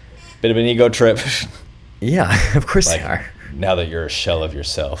just a bit of an ego trip? Yeah, of course Like, they are. now that you're a shell of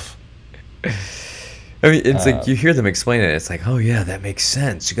yourself. I mean, it's like you hear them explain it. It's like, oh yeah, that makes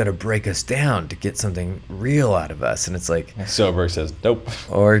sense. You got to break us down to get something real out of us, and it's like, Soderbergh says, nope.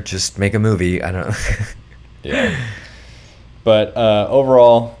 or just make a movie. I don't know. Yeah. But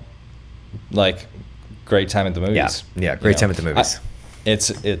overall, like, great time at the movies. Yeah, great time at the movies.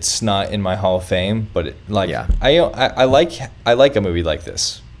 It's not in my Hall of Fame, but Yeah. I like a movie like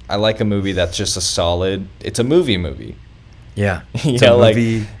this. I like a movie that's just a solid. It's a movie. Yeah, You it's know, a like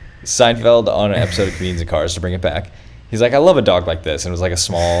movie. Seinfeld on an episode of Comedians in Cars, to bring it back. He's like, I love a dog like this, and it was like a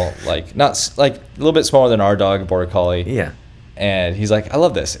small, like a little bit smaller than our dog, Border Collie. Yeah, And he's like, I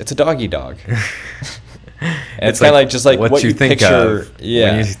love this. It's a doggy dog. And it's like kind of like just like what you think picture. of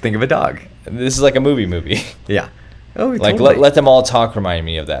Yeah, when you think of a dog. this is like a movie. Yeah. Oh, Like totally. let them all talk remind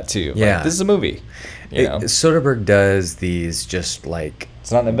me of that too. Yeah. Like, this is a movie. You know, Soderbergh does these just like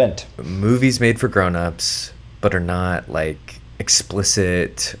it's not an event. movies made for grown-ups, but are not like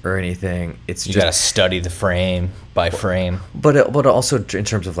explicit or anything. It's You just, gotta study the frame by frame. but also in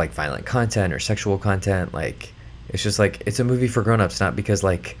terms of like violent content or sexual content, like it's just like it's a movie for grown-ups, not because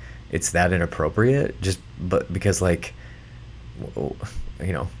like it's that inappropriate, but because like, you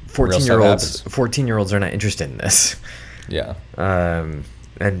know, 14-year-olds are not interested in this. Yeah. And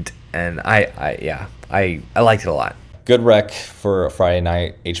I liked it a lot. Good rec for a Friday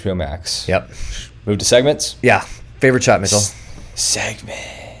night HBO Max. Yep. Move to segments. Yeah. Favorite shot, Mitchell.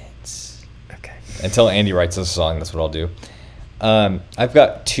 Segments. Okay. Until Andy writes us a song, that's what I'll do. I've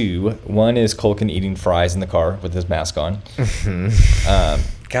got two. One is Culkin eating fries in the car with his mask on.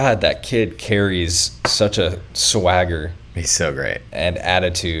 God, that kid carries such a swagger He's so great. and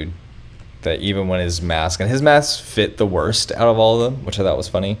attitude that even when his mask fit the worst out of all of them, which I thought was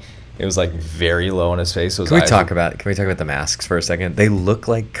funny. It was like very low on his face. So his Can we eyes talk were- about the masks for a second? They look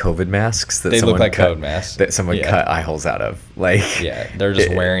like COVID masks that They look someone like cut, COVID masks. that someone Yeah. cut eye holes out of. Like, Yeah, they're just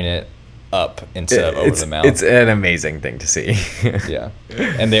wearing it up instead of over it's, the mouth. It's an amazing thing to see. Yeah,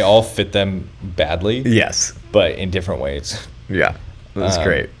 and they all fit them badly, Yes. but in different ways. Yeah. It was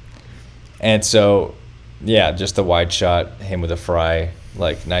great. And so, yeah, just the wide shot, him with a fry,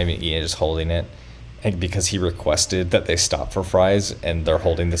 like not even eating, just holding it. And because he requested that they stop for fries, and they're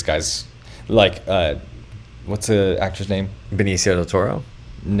holding this guy's, like, what's the actor's name? Benicio del Toro.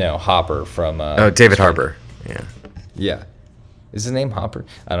 No, Hopper from. David Harbour. Yeah. Yeah, is his name Hopper?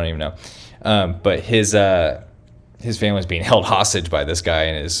 I don't even know. But his family's being held hostage by this guy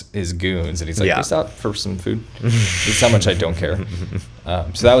and his goons, and he's like, Yeah. "Can we stop for some food?" This is how much I don't care.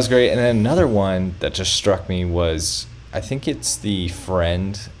 So that was great. And then another one that just struck me was, I think it's the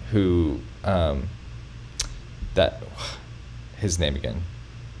friend who, that, his name again,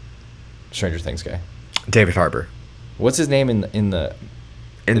 Stranger Things guy. David Harbour. What's his name in the?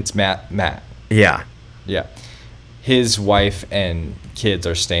 It's Matt. Yeah. Yeah. His wife and kids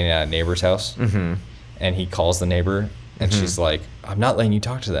are staying at a neighbor's house. Mm-hmm. And he calls the neighbor, and she's like, I'm not letting you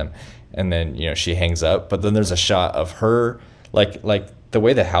talk to them. And then, she hangs up. But then there's a shot of her, like the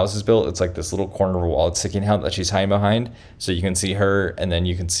way the house is built, it's like this little corner of a wall that's sticking out that she's hiding behind. So you can see her, and then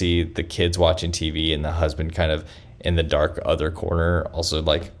you can see the kids watching TV and the husband kind of in the dark other corner, also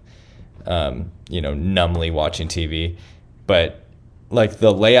like, numbly watching TV. But like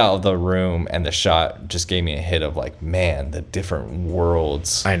the layout of the room and the shot just gave me a hit of like, man, the different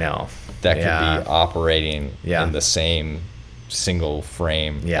worlds I know. that could Yeah. be operating Yeah. in the same single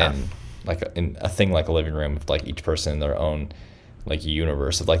frame. Yeah. And like in a thing like a living room with like each person in their own like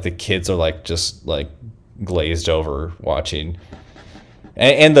universe of like the kids are like just like glazed over watching,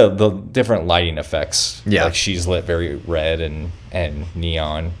 and the different lighting effects. Yeah. Like she's lit very red and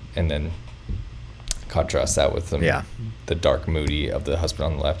neon, and then contrast that with them. Yeah. The dark moody of the husband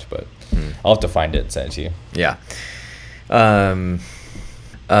on the left, but I'll have to find it and send it to you. Yeah.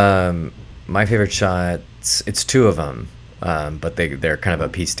 My favorite shots, it's two of them. but they're kind of a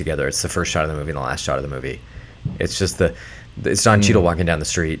piece together. It's the first shot of the movie and the last shot of the movie. It's just it's Don Cheadle walking down the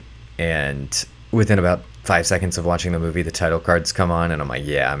street, and within about 5 seconds of watching the movie, the title cards come on, and I'm like,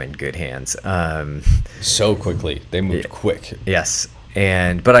 yeah, I'm in good hands. So quickly. They moved quick. Yes.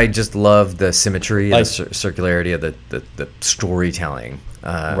 But I just love the symmetry and the circularity of the storytelling.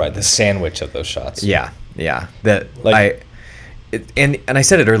 Right, the sandwich of those shots. Yeah. And I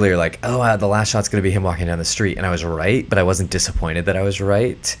said it earlier, like, the last shot's going to be him walking down the street, and I was right, but I wasn't disappointed that I was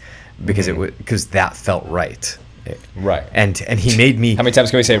right because that felt right. Right. And he made me... How many times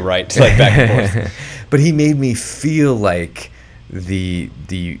can we say right? Like back and forth. But he made me feel like the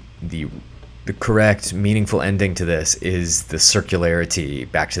correct, meaningful ending to this is the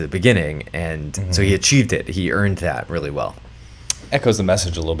circularity back to the beginning, and so he achieved it. He earned that really well. Echoes the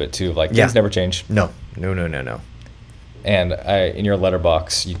message a little bit too. Like things never change. No. And in your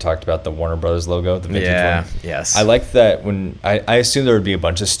letterbox, you talked about the Warner Brothers logo, the vintage one. Yes. I like that when I assumed there would be a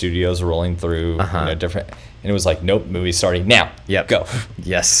bunch of studios rolling through, different, and it was like, nope, movie starting now. Yep. Go.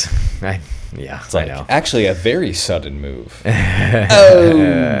 Yes. It's like, I know. Actually, a very sudden move.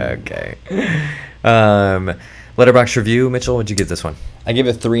 Okay. Letterbox review, Mitchell. What'd you give this one? I give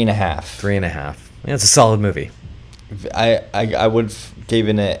it 3.5. 3.5. Yeah, it's a solid movie. I would have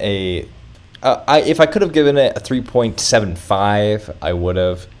given it if I could have given it a 3.75, I would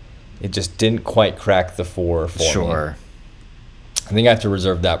have. It just didn't quite crack the 4 for me. Sure. I think I have to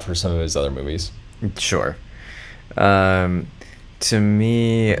reserve that for some of his other movies. Sure. To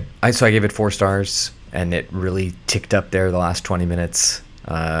me, I gave it 4 stars, and it really ticked up there the last 20 minutes.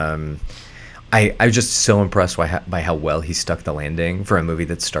 I was just so impressed by how well he stuck the landing for a movie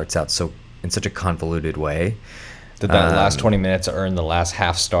that starts out in such a convoluted way. Did that last 20 minutes earn the last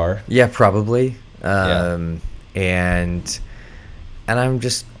half star? Yeah, probably. And I'm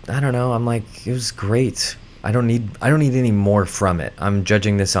just, I don't know. I'm like, it was great. I don't need any more from it. I'm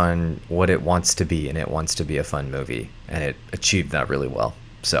judging this on what it wants to be, and it wants to be a fun movie, and it achieved that really well.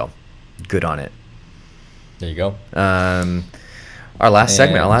 So, good on it. There you go. Our last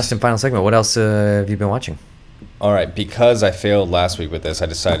and final segment. What else have you been watching? All right, because I failed last week with this, I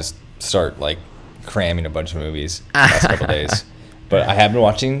decided to start cramming a bunch of movies last couple days. But I have been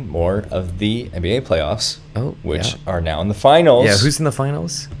watching more of the NBA playoffs, which are now in the finals. Yeah, who's in the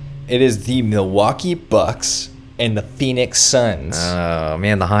finals? It is the Milwaukee Bucks and the Phoenix Suns. Oh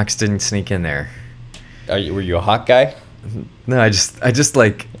man, the Hawks didn't sneak in there. Were you a Hawk guy? No, I just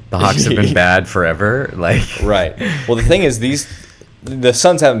like the Hawks have been bad forever. Right. Well, the thing is, the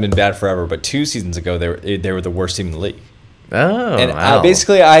Suns haven't been bad forever, but 2 seasons ago they were the worst team in the league. Oh, and wow.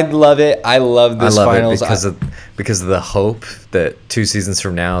 Basically, I love it. I love this finals. It because of the hope that 2 seasons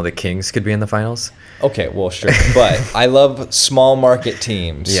from now the Kings could be in the finals. Okay, well, sure, but I love small market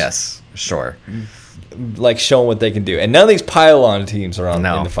teams. Yes, sure. Showing what they can do, and none of these pile-on teams are in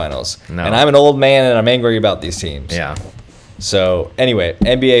the finals. No. And I'm an old man, and I'm angry about these teams. Yeah. So anyway,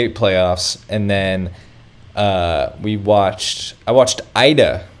 NBA playoffs, and then I watched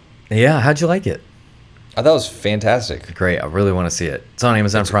Ida. Yeah, how'd you like it? I thought it was fantastic. Great. I really want to see it. It's on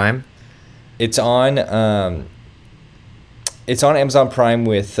Amazon Prime. It's on Amazon Prime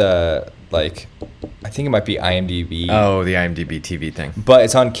with I think it might be IMDb. Oh, the IMDb TV thing. But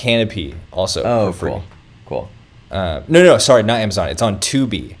it's on Canopy also. Oh, for free. Cool. No, sorry, not Amazon. It's on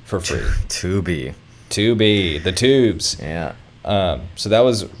Tubi for free. Tubi, the tubes. Yeah. So that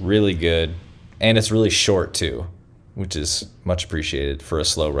was really good, and it's really short too, which is much appreciated for a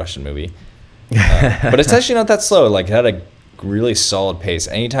slow Russian movie. But it's actually not that slow. It had a really solid pace.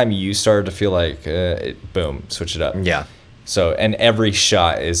 Anytime you started to feel boom, switch it up. Yeah. So, and every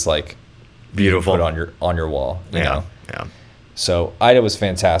shot is beautiful, put on your wall. You know? Yeah. So Ida was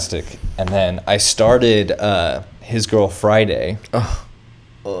fantastic, and then I started His Girl Friday.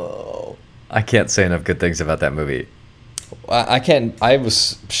 Oh, I can't say enough good things about that movie. I can't. I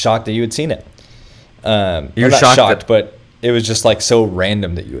was shocked that you had seen it. You're not shocked but it was just so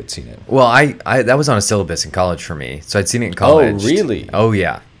random that you had seen it. Well, I that was on a syllabus in college for me, so I'd seen it in college. Oh, really? Oh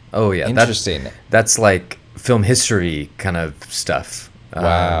yeah. Interesting. That's film history kind of stuff.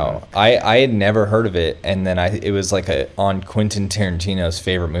 Wow. I had never heard of it, and then it was on Quentin Tarantino's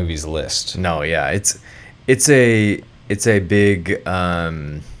favorite movies list. No, yeah, it's a big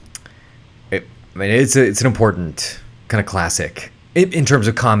it's an important kind of classic in terms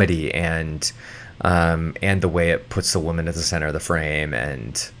of comedy and the way it puts the woman at the center of the frame,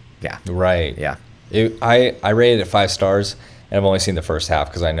 and yeah. Right. Yeah. I rated it 5 stars, and I've only seen the first half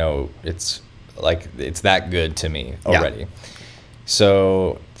because I know it's that good to me already. Yeah.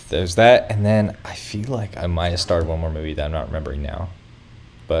 So there's that, and then I feel like I might have started one more movie that I'm not remembering now,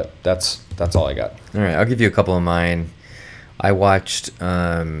 but that's all I got. All right, I'll give you a couple of mine. I watched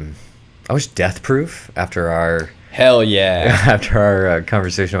Death Proof after our Hell yeah. after our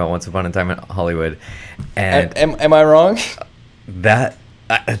conversation about Once Upon a Time in Hollywood, and Am I wrong? that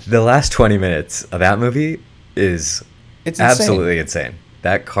the last 20 minutes of that movie is It's insane. absolutely insane.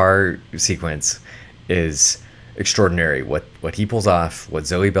 That car sequence is extraordinary. What he pulls off, what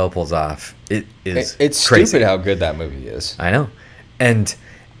Zoe Bell pulls off, it's crazy. Stupid how good that movie is. I know, and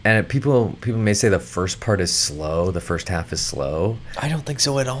people may say the first part is slow, the first half is slow, I don't think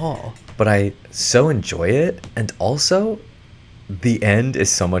so at all. but I so enjoy it, and also the end is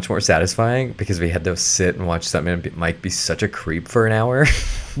so much more satisfying because we had to sit and watch something and Mike be such a creep for an hour.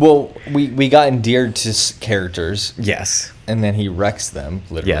 Well, we got endeared to characters, Yes. and then he wrecks them,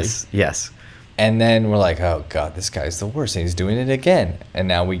 literally. Yes. And then we're like, oh god, this guy's the worst, and he's doing it again. And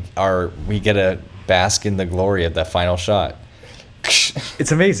now we get to bask in the glory of that final shot.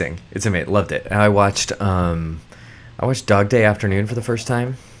 It's amazing. Loved it. And I watched Dog Day Afternoon for the first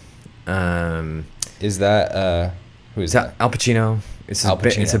time. Is that who is that? Al Pacino. Al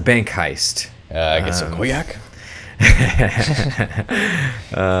Pacino. It's a bank heist. I get some cognac.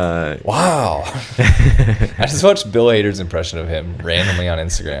 Wow. I just watched Bill Hader's impression of him randomly on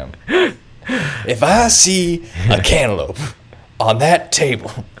Instagram. If I see a cantaloupe on that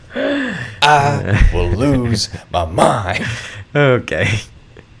table, I will lose my mind. Okay.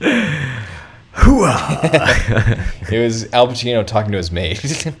 Hooah! It was Al Pacino talking to his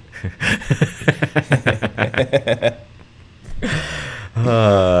mate.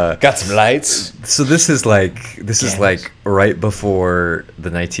 Got some lights. So this is like right before the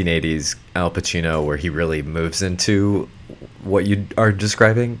 1980s Al Pacino, where he really moves into what you are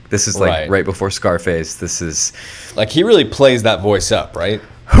describing. This is like right before Scarface. This is like he really plays that voice up, right?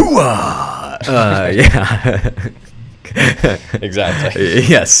 Hooah! Yeah. Exactly.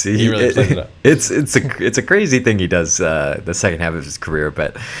 Yes, he really plays it up. It's a crazy thing he does the second half of his career,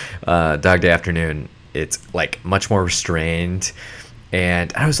 but Dog Day Afternoon, it's like much more restrained,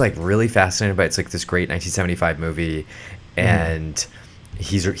 and I was like really fascinated by it. It's like this great 1975 movie, and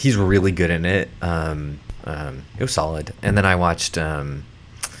he's really good in it. It was solid. And then I watched In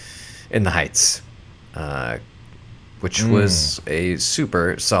the Heights, which was a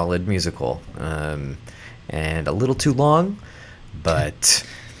super solid musical, and a little too long, but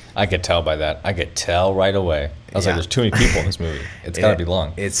I could tell by that. I could tell right away. I was like, there's too many people in this movie. It's got to be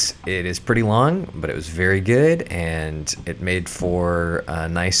long. It is pretty long, but it was very good, and it made for a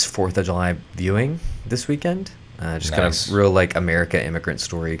nice 4th of July viewing this weekend. Just kind of real like America immigrant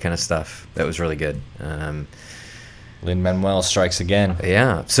story kind of stuff. That was really good. Lin-Manuel strikes again.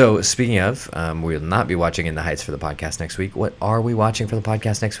 Yeah. So speaking of, we will not be watching In the Heights for the podcast next week. What are we watching for the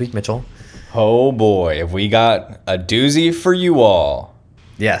podcast next week, Mitchell? Oh boy, have we got a doozy for you all.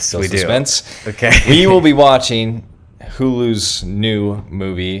 Yes, we suspense. do. Okay. We will be watching Hulu's new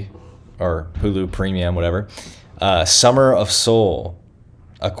movie, or Hulu Premium, whatever, Summer of Soul,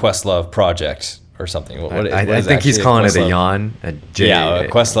 a Questlove project or something. I think he's calling it a yawn. A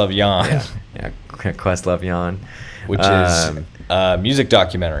Questlove yawn. Yeah, Questlove yawn. Which is a music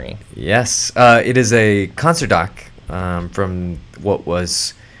documentary. Yes. It is a concert doc from what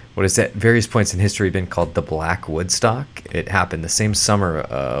has at various points in history been called the Black Woodstock. It happened the same summer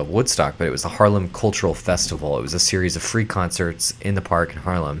of Woodstock, but it was the Harlem Cultural Festival. It was a series of free concerts in the park in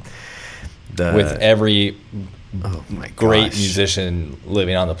Harlem. With every great musician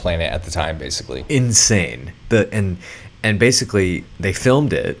living on the planet at the time, basically. Insane. And basically they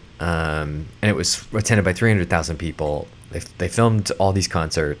filmed it, and it was attended by 300,000 people. They filmed all these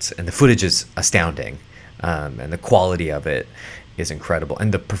concerts, and the footage is astounding, and the quality of it is incredible.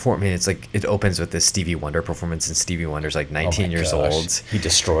 And the performance, it's like it opens with this Stevie Wonder performance, and Stevie Wonder's like 19 years old. He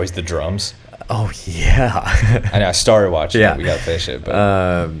destroys the drums. Oh yeah. I know. I started watching it. We got to finish it,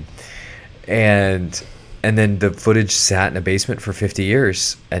 but and then the footage sat in a basement for 50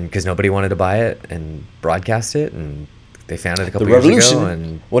 years, and because nobody wanted to buy it and broadcast it, and they found it a couple years ago. The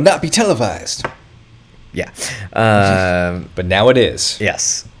revolution will not be televised. Yeah. But now it is.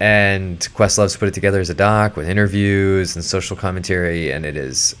 Yes. And Questlove's put it together as a doc with interviews and social commentary, and it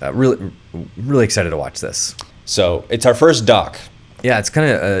is really, really excited to watch this. So it's our first doc. Yeah, it's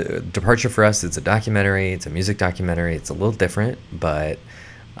kind of a departure for us. It's a documentary. It's a music documentary. It's a little different, but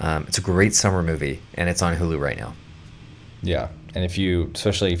it's a great summer movie, and it's on Hulu right now. Yeah. And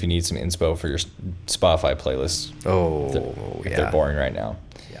especially if you need some inspo for your Spotify playlists. If they're boring right now.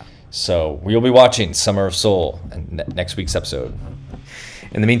 So we'll be watching Summer of Soul next week's episode.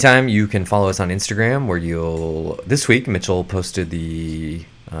 In the meantime, you can follow us on Instagram, where this week Mitchell posted the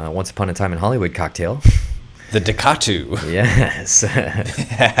Once Upon a Time in Hollywood cocktail. The Decatu. Yes.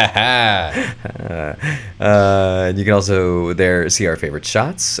 You can also there see our favorite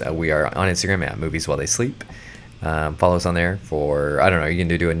shots. We are on Instagram at Movies While They Sleep. Follow us on there for, I don't know, you can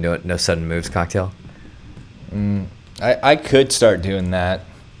do a no sudden moves cocktail. I could start doing that.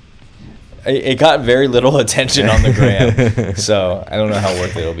 It got very little attention on the gram, so I don't know how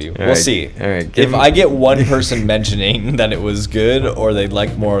worth it'll be. We'll see. All right. If I get one person mentioning that it was good or they'd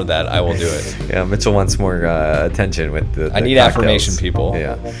like more of that, I will do it. Yeah, Mitchell wants more attention with the I need cocktails. affirmation, people.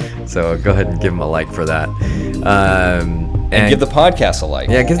 Yeah. So go ahead and give him a like for that. And give the podcast a like.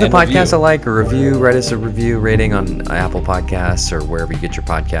 Yeah, give the and podcast review. a like, a review, write us a review rating on Apple Podcasts or wherever you get your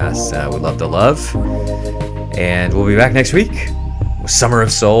podcasts. We'd love to love. And we'll be back next week with Summer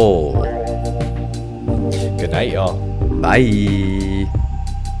of Soul. Good night, y'all. Bye.